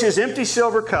he puts his empty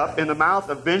silver cup in the mouth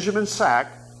of Benjamin's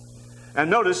sack. And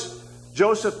notice,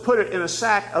 Joseph put it in a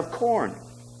sack of corn.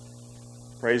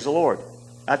 Praise the Lord.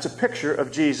 That's a picture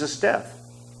of Jesus' death.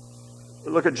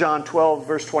 Look at John 12,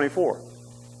 verse 24.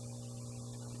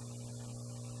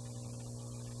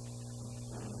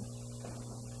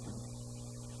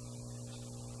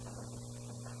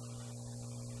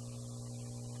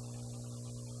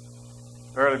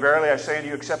 Verily, verily, I say unto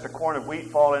you, except a corn of wheat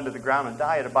fall into the ground and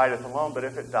die, it abideth alone, but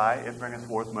if it die, it bringeth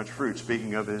forth much fruit.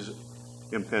 Speaking of his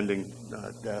impending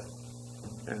death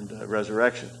and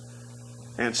resurrection.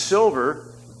 And silver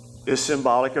is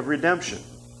symbolic of redemption.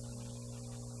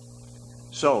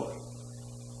 So,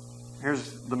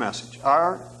 here's the message.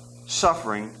 Our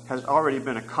suffering has already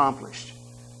been accomplished.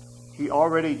 He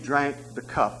already drank the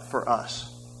cup for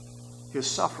us. His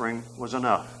suffering was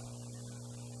enough.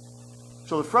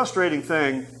 So the frustrating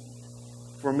thing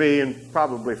for me, and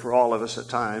probably for all of us at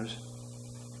times,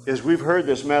 is we've heard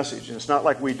this message, and it's not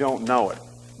like we don't know it.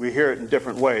 We hear it in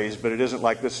different ways, but it isn't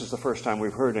like this is the first time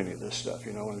we've heard any of this stuff,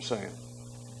 you know what I'm saying?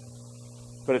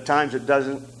 But at times it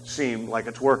doesn't seem like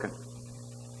it's working.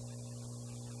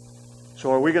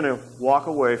 So are we going to walk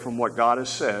away from what God has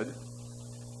said,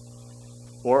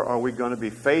 or are we going to be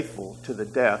faithful to the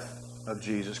death of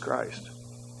Jesus Christ?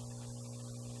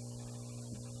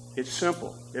 It's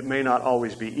simple. It may not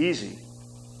always be easy,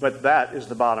 but that is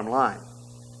the bottom line.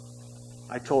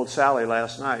 I told Sally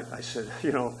last night, I said,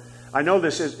 I know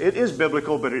it is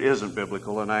biblical, but it isn't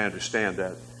biblical, and I understand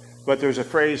that. But there's a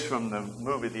phrase from the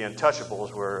movie The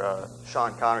Untouchables where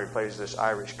Sean Connery plays this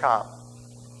Irish cop,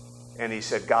 and he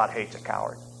said, God hates a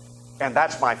coward. And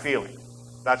that's my feeling.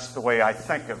 That's the way I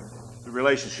think of the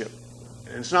relationship.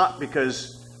 And it's not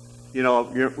because,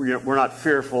 we're not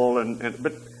fearful,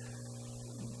 but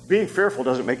being fearful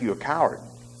doesn't make you a coward.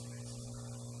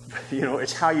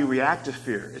 It's how you react to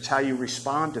fear. It's how you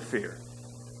respond to fear.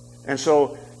 And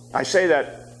so I say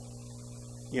that,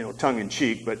 tongue in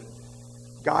cheek, but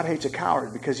God hates a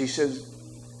coward because he says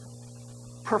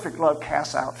perfect love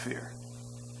casts out fear.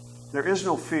 There is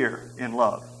no fear in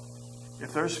love.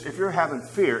 If you're having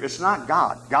fear, it's not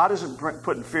God. God isn't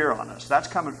putting fear on us. That's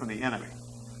coming from the enemy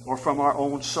or from our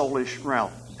own soulish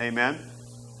realm. Amen?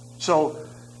 So,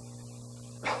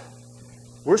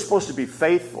 we're supposed to be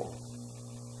faithful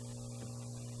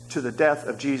to the death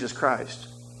of Jesus Christ.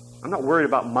 I'm not worried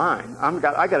about mine. I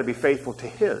got to be faithful to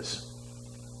His.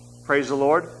 Praise the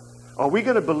Lord. Are we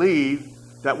going to believe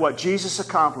that what Jesus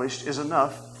accomplished is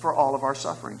enough for all of our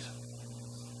sufferings?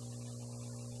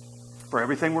 For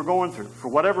everything we're going through, for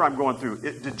whatever I'm going through.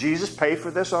 Did Jesus pay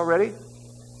for this already?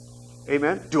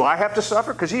 Amen. Do I have to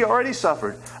suffer? Because He already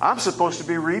suffered. I'm supposed to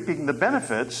be reaping the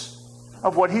benefits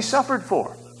of what He suffered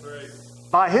for. That's right.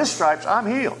 By His stripes, I'm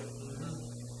healed.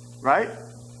 Right?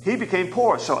 He became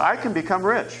poor, so I can become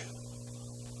rich.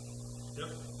 Yep.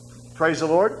 Praise the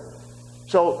Lord.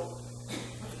 So,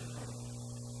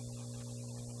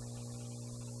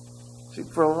 see,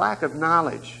 for a lack of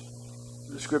knowledge,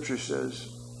 the Scripture says,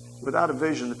 without a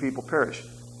vision, the people perish.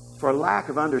 For a lack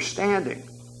of understanding,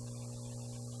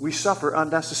 we suffer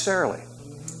unnecessarily.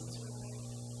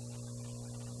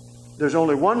 There's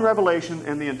only one revelation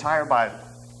in the entire Bible.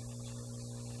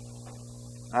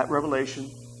 That revelation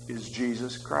is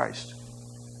Jesus Christ.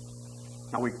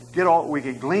 Now we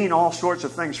can glean all sorts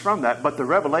of things from that, but the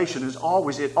revelation is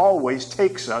always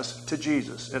takes us to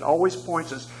Jesus. It always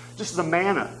points us. Just the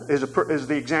manna is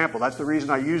the example. That's the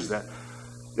reason I use that.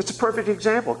 It's a perfect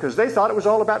example because they thought it was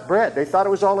all about bread. They thought it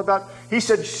was all about. He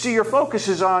said, "See, your focus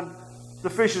is on the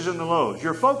fishes and the loaves.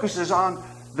 Your focus is on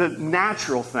the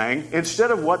natural thing instead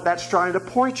of what that's trying to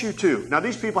point you to." Now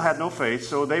these people had no faith,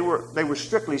 so they were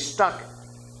strictly stuck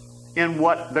in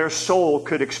what their soul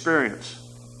could experience.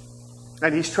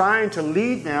 And He's trying to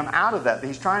lead them out of that.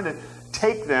 He's trying to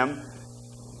take them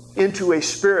into a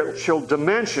spiritual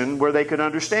dimension where they can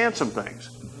understand some things.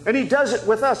 And He does it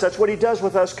with us. That's what He does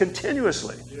with us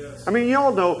continuously. Yes. I mean, you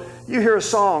all know, you hear a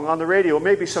song on the radio,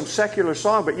 maybe some secular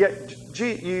song, but yet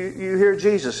you hear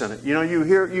Jesus in it. You know,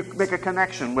 you make a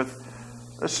connection with,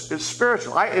 it's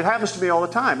spiritual. It happens to me all the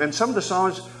time. And some of the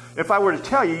songs, if I were to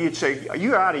tell you, you'd say,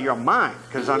 you're out of your mind.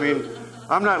 Because, I mean,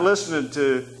 I'm not listening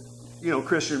to,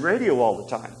 Christian radio all the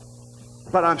time.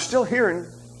 But I'm still hearing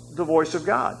the voice of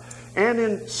God. And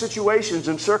in situations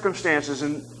and circumstances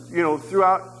and,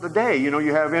 throughout the day,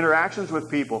 you have interactions with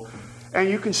people. And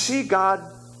you can see God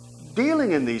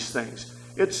dealing in these things.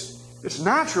 It's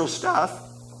natural stuff.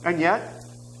 And yet,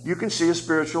 you can see a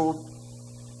spiritual,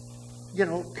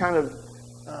 kind of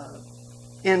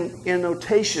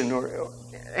annotation or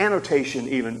annotation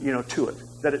even, to it.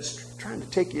 That it's trying to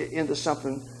take you into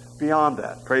something beyond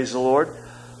that. Praise the Lord.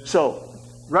 So,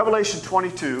 Revelation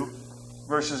 22,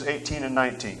 verses 18 and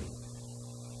 19.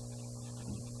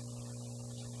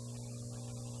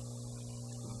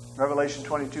 Revelation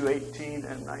 22, 18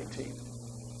 and 19.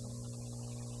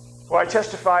 For I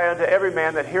testify unto every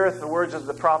man that heareth the words of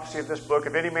the prophecy of this book,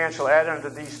 if any man shall add unto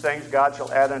these things, God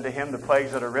shall add unto him the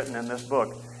plagues that are written in this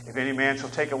book. If any man shall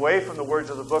take away from the words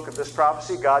of the book of this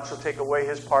prophecy, God shall take away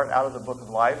his part out of the book of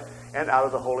life and out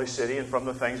of the holy city and from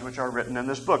the things which are written in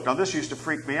this book. Now this used to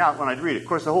freak me out when I'd read it. Of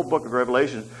course, the whole book of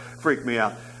Revelation freaked me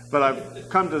out. But I've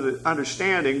come to the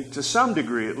understanding, to some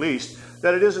degree at least,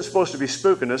 that it isn't supposed to be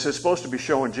spooking us. It's supposed to be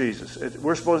showing Jesus. If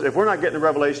we're not getting the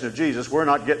revelation of Jesus, we're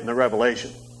not getting the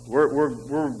revelation.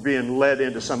 We're being led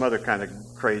into some other kind of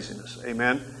craziness.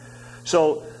 Amen?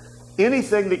 So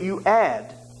anything that you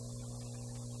add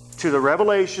to the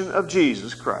revelation of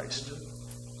Jesus Christ,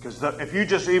 because if you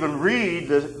just even read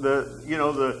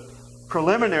the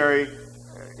preliminary,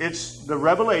 it's the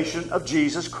revelation of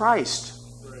Jesus Christ.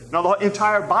 Now the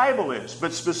entire Bible is,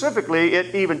 but specifically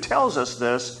it even tells us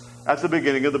this at the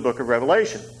beginning of the book of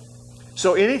Revelation.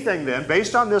 So anything then,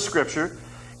 based on this scripture,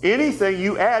 anything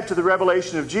you add to the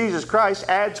revelation of Jesus Christ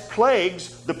adds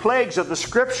plagues, the plagues of the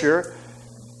scripture,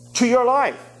 to your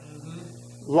life.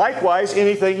 Likewise,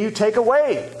 anything you take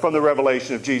away from the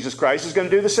revelation of Jesus Christ is going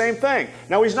to do the same thing.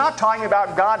 Now, he's not talking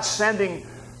about God sending,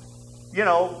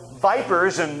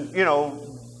 vipers and,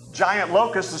 giant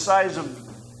locusts the size of,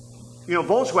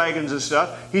 Volkswagens and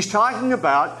stuff. He's talking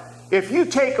about if you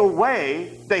take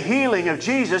away the healing of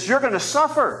Jesus, you're going to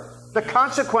suffer the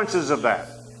consequences of that.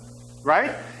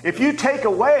 Right? If you take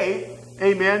away,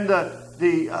 amen,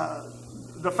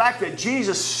 the fact that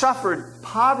Jesus suffered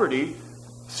poverty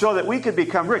so that we could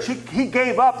become rich. He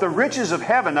gave up the riches of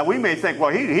heaven. Now we may think,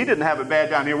 well, he didn't have it bad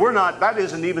down here. That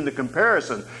isn't even the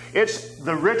comparison. It's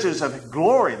the riches of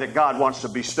glory that God wants to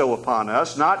bestow upon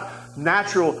us. Not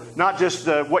natural, not just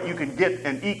what you can get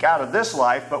and eke out of this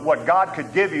life, but what God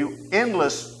could give you,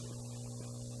 endless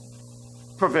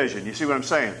provision. You see what I'm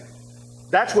saying?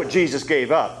 That's what Jesus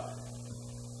gave up.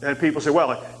 And people say,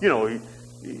 well, you know,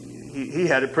 he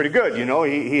had it pretty good. You know,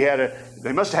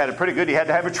 they must have had it pretty good. He had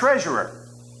to have a treasurer.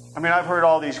 I mean, I've heard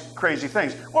all these crazy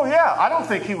things. Well, yeah, I don't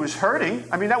think he was hurting.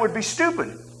 I mean, that would be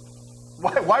stupid.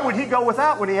 Why would he go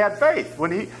without when he had faith,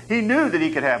 when he knew that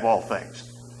he could have all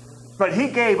things? But he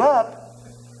gave up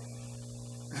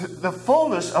the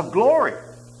fullness of glory,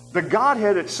 the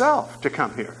Godhead itself, to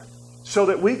come here so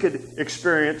that we could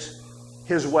experience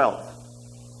his wealth,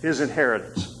 his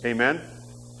inheritance. Amen?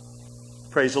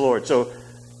 Praise the Lord. So,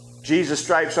 Jesus'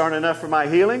 stripes aren't enough for my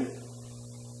healing.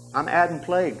 I'm adding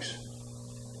plagues.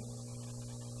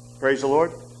 Praise the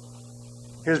Lord.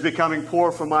 His becoming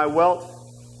poor for my wealth,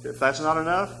 if that's not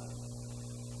enough,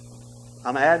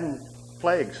 I'm adding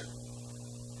plagues.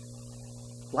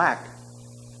 Lack.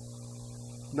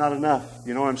 Not enough.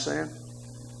 You know what I'm saying?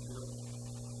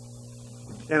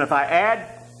 And if I add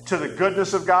to the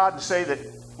goodness of God and say that,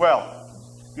 well,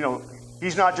 you know,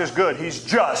 he's not just good, he's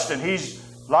just, and a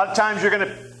lot of times you're going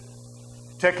to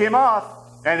tick him off,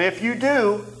 and if you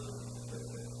do,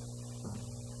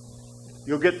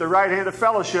 you'll get the right hand of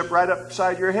fellowship right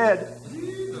upside your head.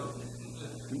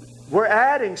 We're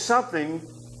adding something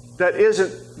that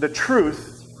isn't the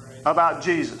truth about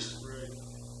Jesus.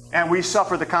 And we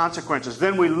suffer the consequences.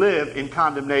 Then we live in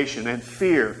condemnation and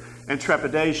fear and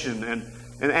trepidation and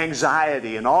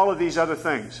anxiety and all of these other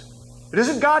things. It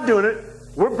isn't God doing it.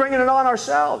 We're bringing it on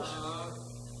ourselves.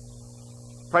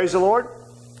 Praise the Lord.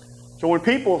 So when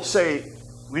people say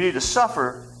we need to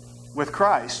suffer with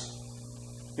Christ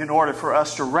in order for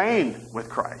us to reign with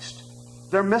Christ,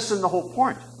 they're missing the whole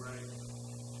point.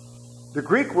 The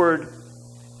Greek word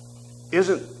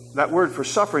isn't, that word for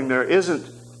suffering there isn't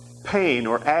pain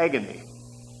or agony,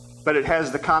 but it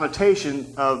has the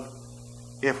connotation of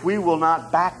if we will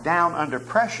not back down under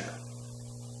pressure,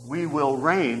 we will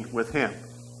reign with him.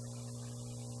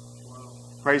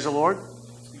 Praise the Lord.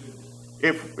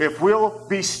 If we'll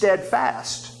be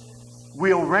steadfast,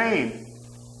 we'll reign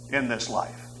in this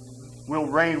life. We'll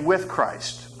reign with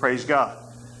Christ. Praise God.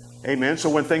 Amen. So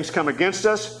when things come against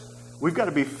us, we've got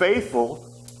to be faithful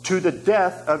to the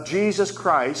death of Jesus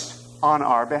Christ on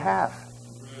our behalf.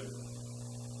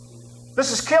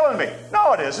 This is killing me.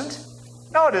 No, it isn't.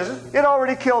 No, it isn't. It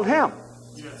already killed him.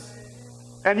 Yes.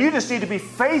 And you just need to be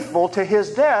faithful to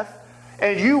his death,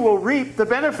 and you will reap the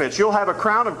benefits. You'll have a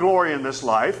crown of glory in this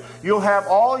life. You'll have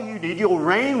all you need. You'll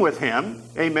reign with him.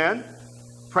 Amen.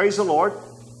 Praise the Lord.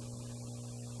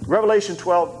 Revelation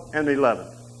 12 and 11.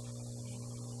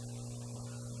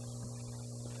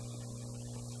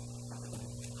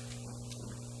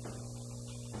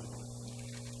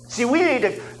 See,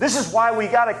 this is why we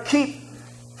got to keep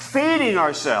feeding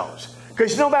ourselves.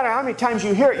 Because no matter how many times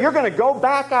you hear it, you're going to go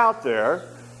back out there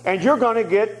and you're going to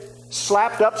get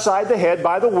slapped upside the head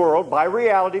by the world, by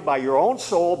reality, by your own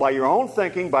soul, by your own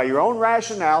thinking, by your own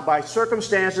rationale, by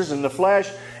circumstances and the flesh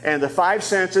and the five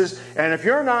senses. And if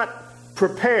you're not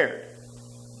prepared,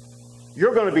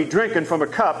 you're going to be drinking from a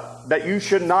cup that you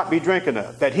should not be drinking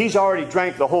of, that he's already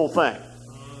drank the whole thing.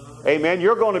 Amen.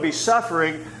 You're going to be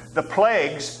suffering the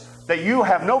plagues that you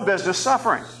have no business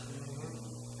suffering.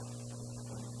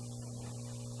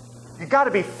 You've got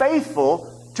to be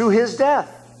faithful to his death.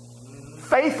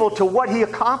 Faithful to what he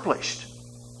accomplished.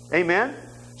 Amen?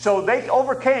 So they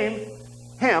overcame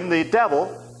him, the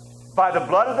devil, by the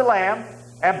blood of the Lamb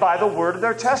and by the word of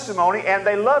their testimony, and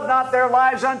they loved not their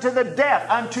lives unto the death,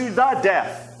 unto the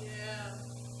death.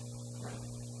 Yeah.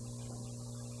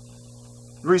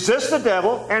 Resist the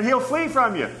devil and he'll flee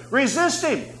from you. Resist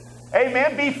him.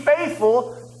 Amen? Be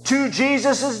faithful to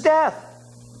Jesus' death.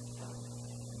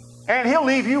 And he'll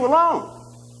leave you alone.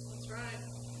 That's right.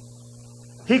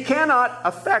 He cannot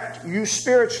affect you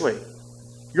spiritually.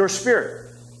 Your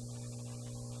spirit.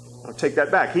 I'll take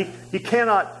that back. He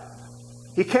cannot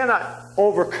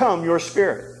overcome your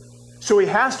spirit. So he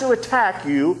has to attack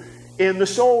you in the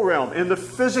soul realm, in the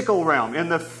physical realm, in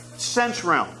the sense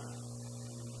realm,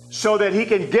 so that he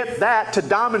can get that to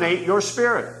dominate your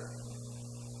spirit.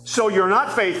 So you're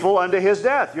not faithful unto his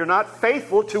death. You're not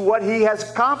faithful to what he has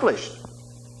accomplished.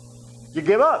 You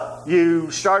give up.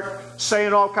 You start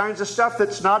saying all kinds of stuff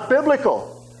that's not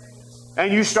biblical.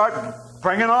 And you start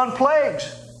bringing on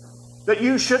plagues that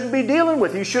you shouldn't be dealing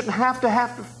with. You shouldn't have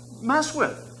to mess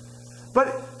with.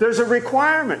 But there's a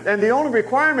requirement. And the only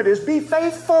requirement is be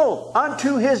faithful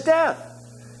unto his death.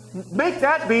 Make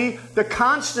that be the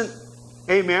constant,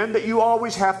 amen, that you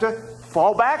always have to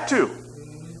fall back to.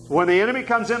 When the enemy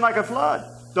comes in like a flood,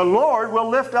 the Lord will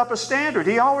lift up a standard.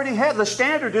 He already had. The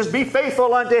standard is be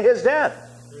faithful unto his death.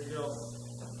 There you go.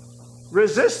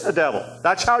 Resist the devil.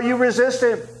 That's how you resist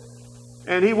him.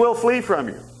 And he will flee from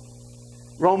you.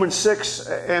 Romans 6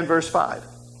 and verse 5.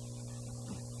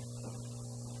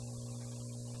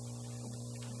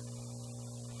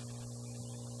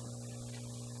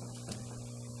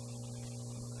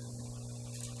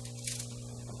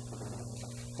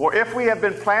 For if we have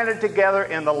been planted together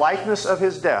in the likeness of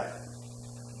his death,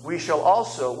 we shall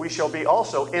be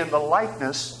also in the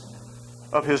likeness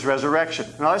of his resurrection.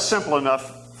 Now that's simple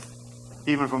enough,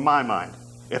 even from my mind.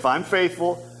 If I'm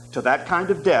faithful to that kind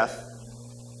of death,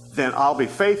 then I'll be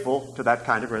faithful to that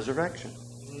kind of resurrection.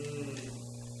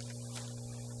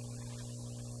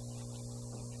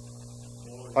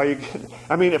 Are you kidding?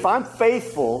 I mean, if I'm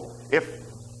faithful, if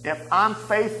I'm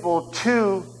faithful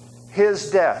to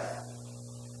his death,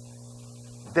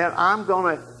 then I'm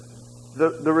going to,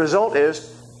 the result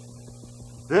is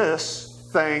this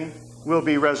thing will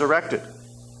be resurrected.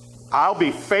 I'll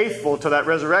be faithful to that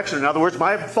resurrection. In other words,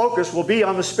 my focus will be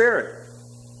on the Spirit.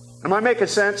 Am I making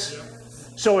sense?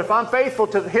 So if I'm faithful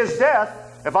to his death,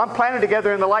 if I'm planted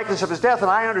together in the likeness of his death, and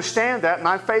I understand that, and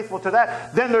I'm faithful to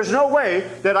that, then there's no way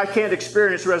that I can't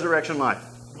experience resurrection life.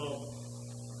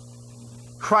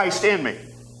 Christ in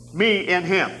me in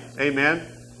him. Amen.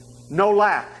 No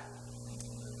lack.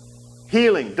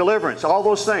 Healing, deliverance, all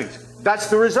those things. That's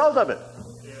the result of it.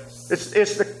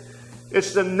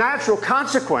 It's the natural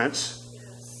consequence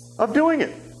of doing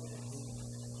it.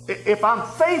 If I'm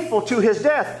faithful to his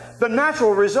death, the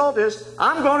natural result is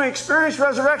I'm going to experience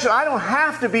resurrection. I don't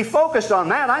have to be focused on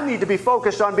that. I need to be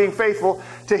focused on being faithful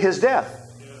to his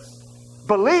death.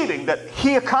 Believing that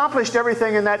he accomplished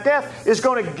everything in that death is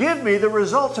going to give me the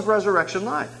results of resurrection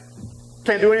life.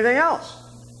 Can't do anything else.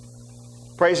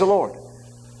 Praise the Lord.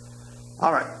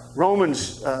 All right,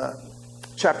 Romans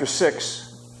chapter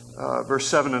 6, verse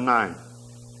 7 and 9.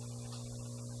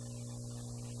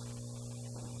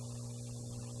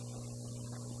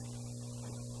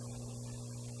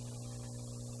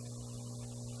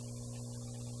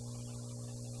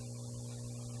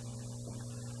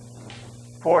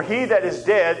 For he that is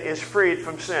dead is freed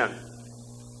from sin.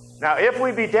 Now if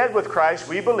we be dead with Christ,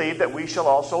 we believe that we shall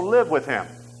also live with him.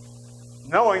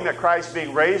 Knowing that Christ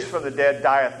being raised from the dead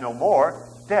dieth no more,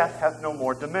 death hath no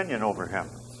more dominion over him.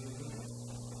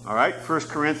 All right, 1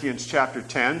 Corinthians chapter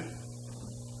 10,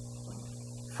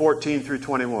 14 through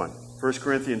 21. 1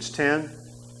 Corinthians 10,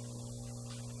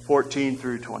 14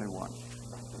 through 21.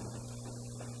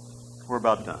 We're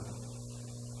about done.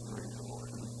 Praise the Lord.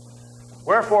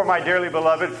 Wherefore, my dearly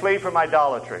beloved, flee from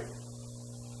idolatry.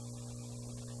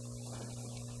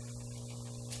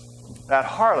 That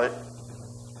harlot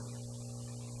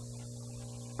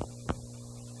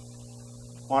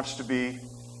wants to be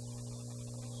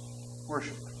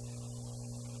worshipped.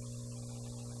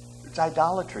 It's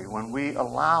idolatry when we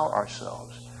allow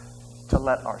ourselves to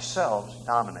let ourselves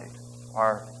dominate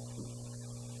our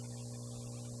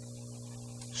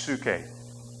suke.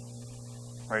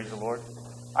 Praise the Lord.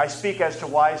 I speak as to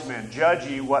wise men. Judge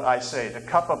ye what I say. The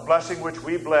cup of blessing which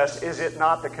we bless, is it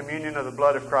not the communion of the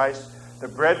blood of Christ? The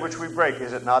bread which we break,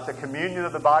 is it not the communion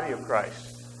of the body of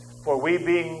Christ? For we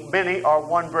being many are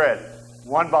one bread,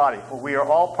 one body. For we are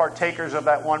all partakers of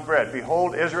that one bread.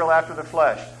 Behold, Israel after the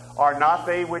flesh. Are not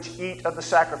they which eat of the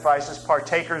sacrifices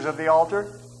partakers of the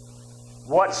altar?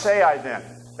 What say I then?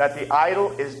 That the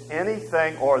idol is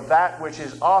anything, or that which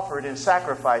is offered in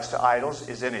sacrifice to idols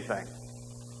is anything.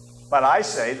 But I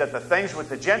say that the things which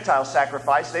the Gentiles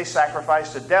sacrifice, they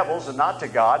sacrifice to devils and not to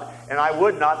God. And I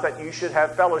would not that you should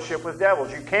have fellowship with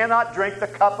devils. You cannot drink the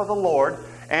cup of the Lord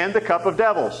and the cup of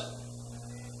devils.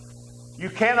 You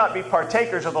cannot be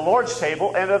partakers of the Lord's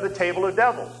table and of the table of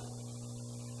devils.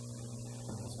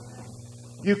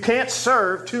 You can't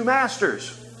serve two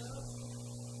masters.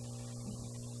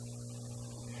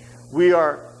 We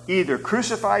are either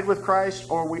crucified with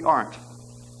Christ or we aren't.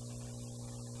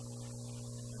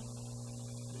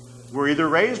 We're either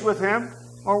raised with him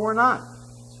or we're not.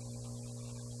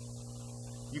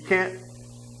 You can't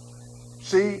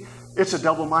see, it's a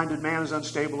double-minded man is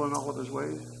unstable in all of his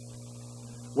ways.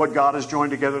 What God has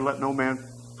joined together, let no man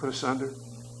put asunder.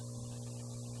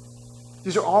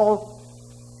 These are all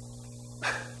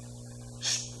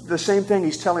the same thing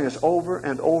he's telling us over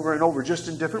and over and over, just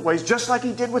in different ways, just like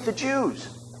he did with the Jews.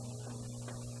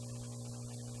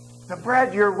 The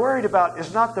bread you're worried about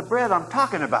is not the bread I'm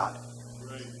talking about.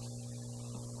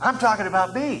 I'm talking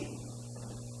about me.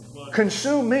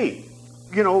 Consume me.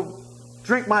 You know,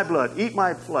 drink my blood, eat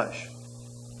my flesh.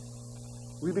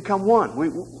 We become one.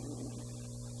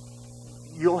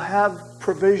 You'll have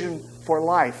provision for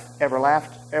life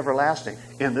everlasting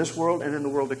in this world and in the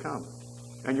world to come.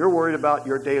 And you're worried about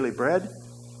your daily bread?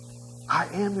 I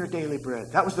am your daily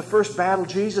bread. That was the first battle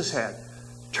Jesus had.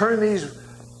 Turn these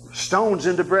stones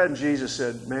into bread. And Jesus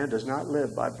said, man does not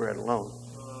live by bread alone,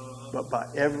 but by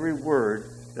every word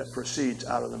that proceeds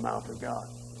out of the mouth of God.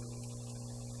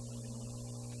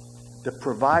 The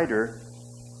provider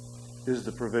is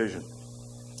the provision.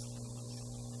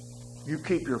 you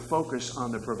keep your focus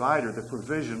on the provider, the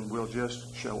provision will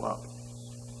just show up.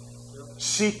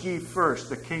 Seek ye first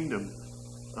the kingdom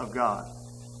of God.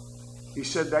 He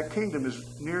said that kingdom is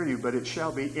near you, but it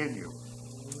shall be in you.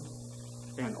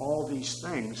 And all these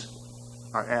things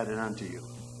are added unto you.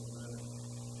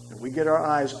 And we get our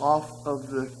eyes off of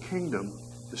the kingdom,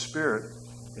 the spirit,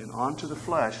 and onto the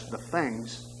flesh, the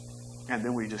things, and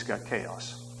then we just got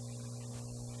chaos.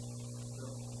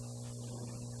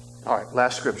 All right,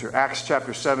 last scripture, Acts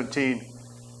chapter 17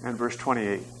 and verse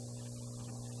 28.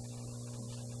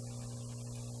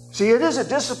 See, it is a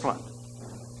discipline.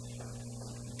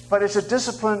 But it's a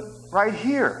discipline right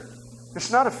here. It's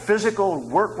not a physical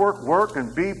work,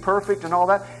 and be perfect and all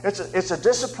that. It's a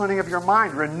disciplining of your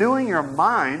mind, renewing your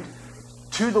mind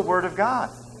to the Word of God.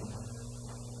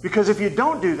 Because if you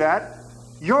don't do that,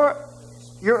 you're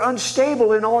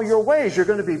unstable in all your ways. You're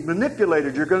going to be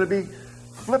manipulated. You're going to be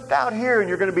flipped out here, and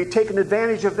you're going to be taken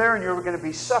advantage of there, and you're going to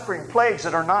be suffering plagues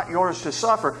that are not yours to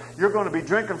suffer. You're going to be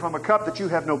drinking from a cup that you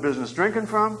have no business drinking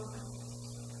from.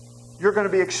 You're going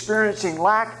to be experiencing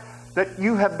lack that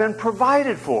you have been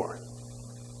provided for.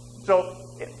 So,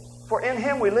 for in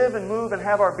Him we live and move and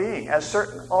have our being, as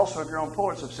certain also of your own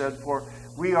poets have said, for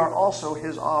we are also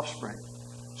His offspring.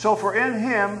 So, for in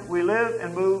Him we live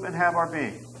and move and have our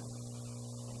being.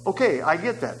 Okay, I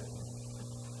get that.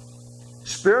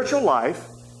 Spiritual life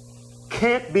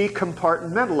can't be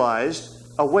compartmentalized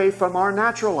away from our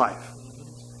natural life.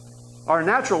 Our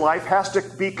natural life has to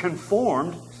be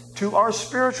conformed to our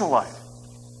spiritual life.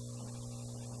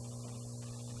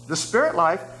 The spirit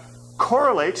life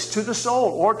correlates to the soul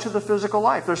or to the physical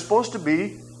life. They're supposed to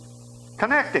be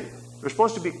connecting. They're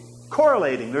supposed to be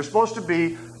correlating. They're supposed to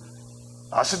be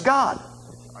us and God,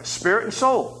 our spirit and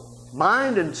soul,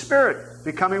 mind and spirit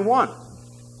becoming one.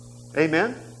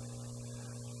 Amen?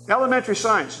 Elementary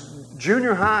science,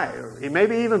 junior high, or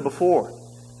maybe even before,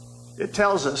 it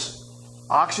tells us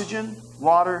oxygen,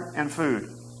 water, and food.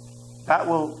 That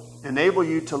will enable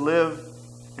you to live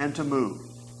and to move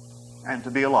and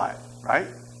to be alive, right?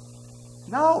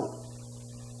 No.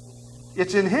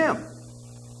 It's in Him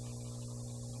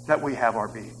that we have our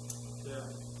being. Yeah.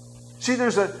 See,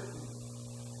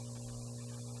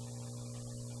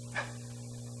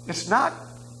 it's not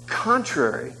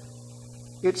contrary.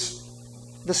 It's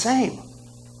the same.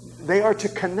 They are to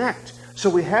connect.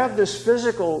 So we have this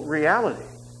physical reality.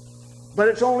 But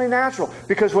it's only natural.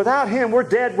 Because without Him, we're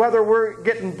dead whether we're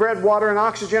getting bread, water, and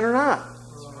oxygen or not.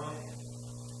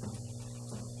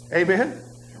 Amen?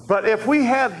 But if we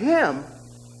have Him,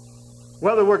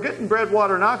 whether we're getting bread,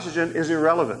 water, and oxygen is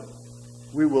irrelevant.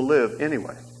 We will live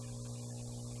anyway.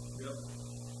 Yep.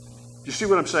 Do you see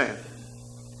what I'm saying?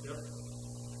 Yep.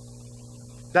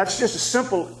 That's just a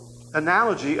simple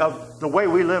analogy of the way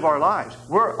we live our lives.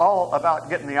 We're all about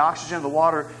getting the oxygen, the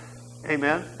water,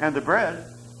 amen, and the bread,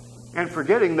 and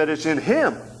forgetting that it's in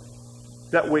Him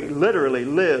that we literally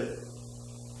live,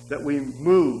 that we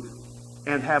move,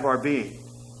 and have our being.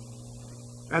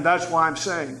 And that's why I'm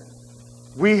saying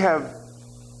we have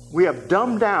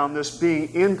dumbed down this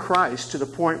being in Christ to the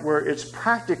point where it's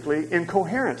practically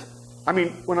incoherent. I mean,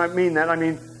 when I mean that,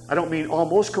 I don't mean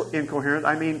almost incoherent.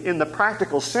 I mean, in the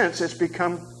practical sense, it's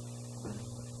become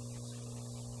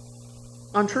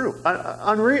untrue,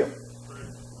 unreal.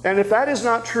 And if that is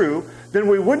not true, then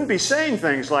we wouldn't be saying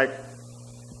things like,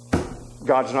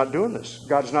 God's not doing this.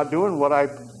 God's not doing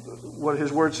what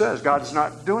His Word says. God's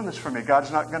not doing this for me.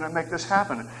 God's not going to make this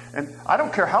happen. And I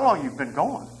don't care how long you've been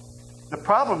going. The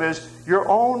problem is your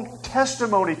own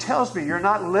testimony tells me you're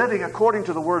not living according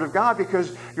to the Word of God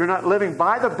because you're not living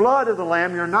by the blood of the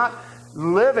Lamb. You're not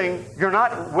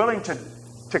willing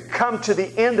to come to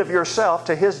the end of yourself,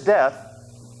 to His death.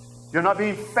 You're not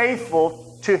being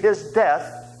faithful to His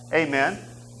death. Amen.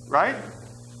 Right?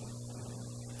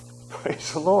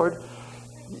 Praise the Lord.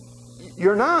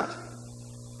 You're not.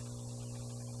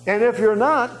 And if you're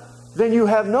not, then you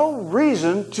have no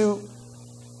reason to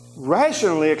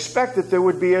rationally expect that there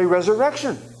would be a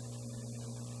resurrection.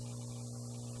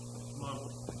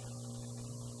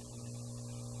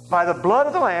 By the blood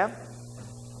of the Lamb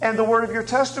and the word of your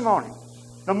testimony.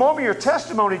 The moment your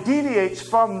testimony deviates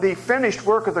from the finished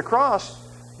work of the cross,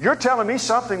 you're telling me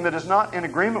something that is not in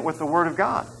agreement with the Word of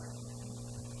God.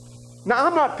 Now,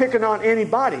 I'm not picking on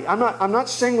anybody. I'm not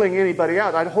singling anybody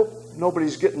out. I hope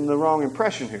nobody's getting the wrong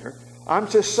impression here. I'm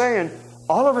just saying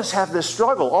all of us have this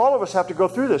struggle. All of us have to go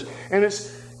through this.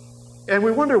 And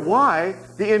we wonder why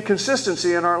the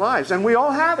inconsistency in our lives. And we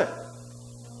all have it.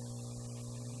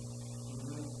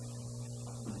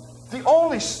 The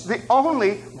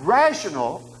only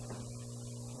rational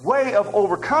way of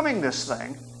overcoming this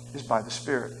thing is by the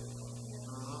Spirit.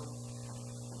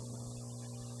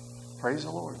 Praise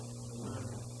the Lord.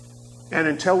 And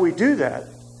until we do that,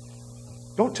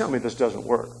 don't tell me this doesn't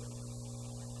work.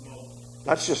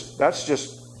 That's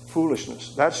just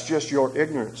foolishness. That's just your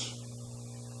ignorance.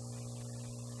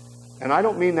 And I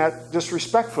don't mean that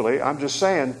disrespectfully. I'm just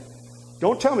saying,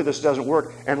 don't tell me this doesn't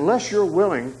work unless you're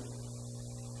willing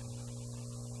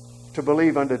to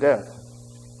believe unto death,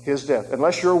 his death.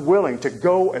 Unless you're willing to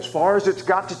go as far as it's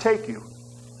got to take you.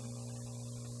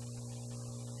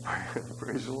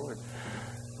 Praise the Lord.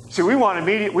 See, we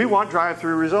want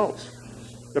drive-through results.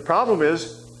 The problem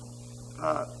is,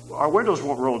 our windows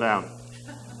won't roll down.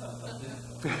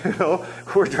 You know,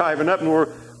 we're driving up and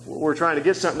we're trying to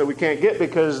get something that we can't get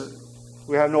because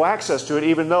we have no access to it,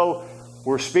 even though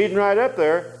we're speeding right up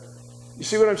there. You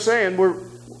see what I'm saying?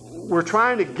 We're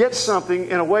trying to get something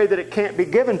in a way that it can't be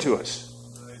given to us.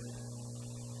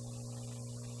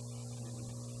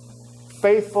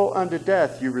 Faithful unto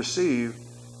death, you receive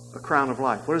a crown of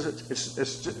life. What is it?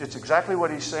 It's exactly what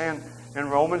he's saying in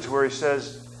Romans, where he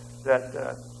says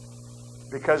that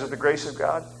because of the grace of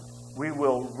God, we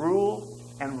will rule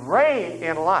and reign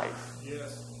in life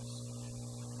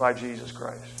by Jesus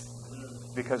Christ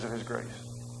because of his grace.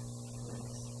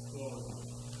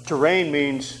 To reign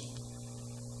means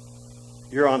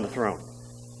you're on the throne.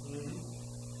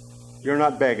 You're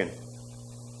not begging.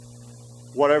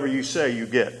 Whatever you say, you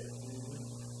get.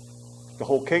 The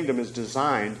whole kingdom is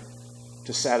designed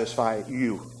to satisfy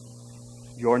you,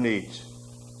 your needs,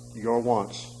 your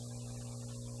wants,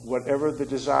 whatever the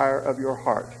desire of your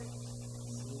heart.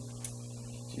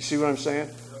 You see what I'm saying?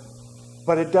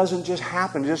 But it doesn't just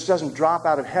happen. It just doesn't drop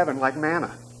out of heaven like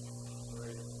manna.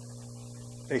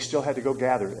 They still had to go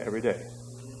gather it every day.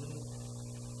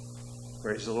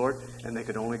 Praise the Lord. And they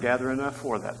could only gather enough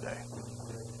for that day.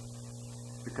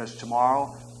 Because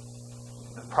tomorrow,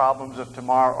 the problems of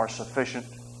tomorrow are sufficient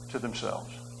to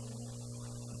themselves.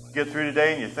 Get through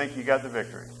today and you think you got the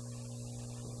victory.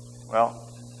 Well,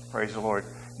 praise the Lord.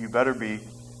 You better be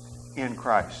in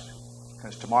Christ.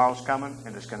 Because tomorrow's coming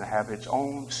and it's going to have its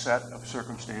own set of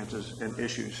circumstances and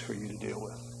issues for you to deal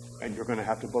with. And you're going to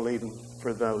have to believe him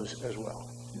for those as well.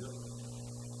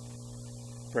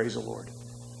 Praise the Lord.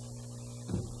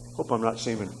 Hope I'm not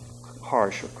seeming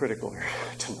harsh or critical here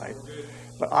tonight.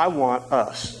 But I want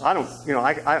us.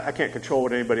 I can't control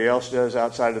what anybody else does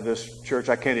outside of this church.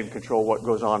 I can't even control what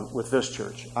goes on with this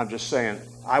church. I'm just saying,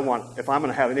 if I'm going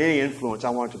to have any influence,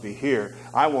 I want it to be here.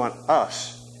 I want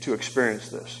us to experience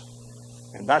this.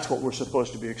 And that's what we're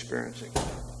supposed to be experiencing.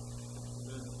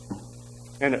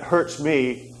 And it hurts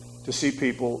me to see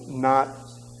people not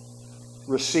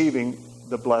receiving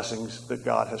the blessings that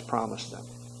God has promised them.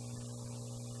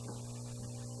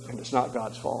 And it's not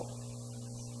God's fault.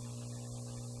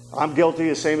 I'm guilty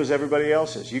the same as everybody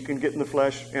else is. You can get in the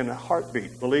flesh in a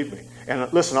heartbeat, believe me.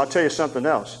 And listen, I'll tell you something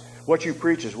else. What you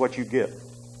preach is what you get.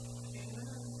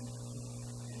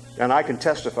 And I can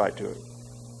testify to it.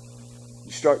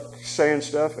 You start saying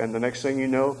stuff, and the next thing you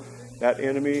know, that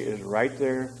enemy is right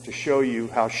there to show you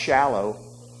how shallow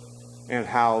and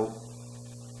how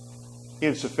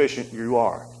insufficient you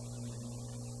are.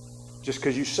 Just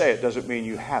because you say it doesn't mean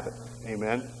you have it.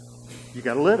 Amen? You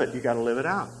got to live it. You got to live it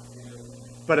out.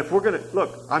 But if we're going to,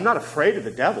 look, I'm not afraid of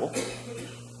the devil.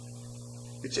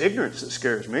 It's ignorance that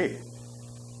scares me.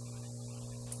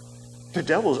 The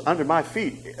devil's under my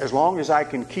feet as long as I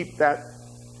can keep that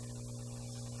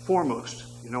foremost.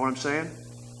 You know what I'm saying?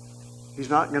 He's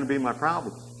not going to be my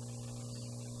problem.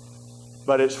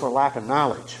 But it's for lack of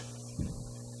knowledge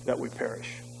that we perish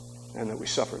and that we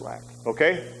suffer lack.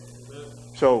 Okay?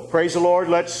 So praise the Lord.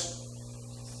 Let's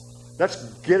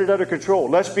get it under control.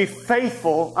 Let's be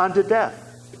faithful unto death.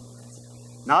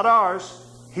 Not ours.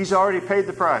 He's already paid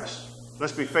the price.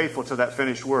 Let's be faithful to that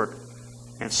finished work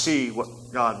and see what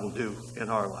God will do in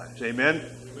our lives. Amen?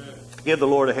 Amen. Give the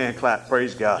Lord a hand clap.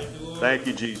 Praise God. Thank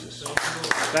you, Jesus.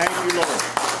 Thank you, Lord.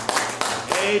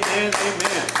 Amen.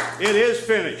 Amen. It is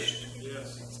finished.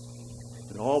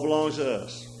 It all belongs to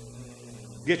us.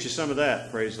 Get you some of that.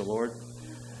 Praise the Lord.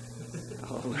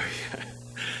 Hallelujah.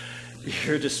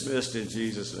 You're dismissed in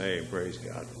Jesus' name. Praise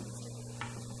God.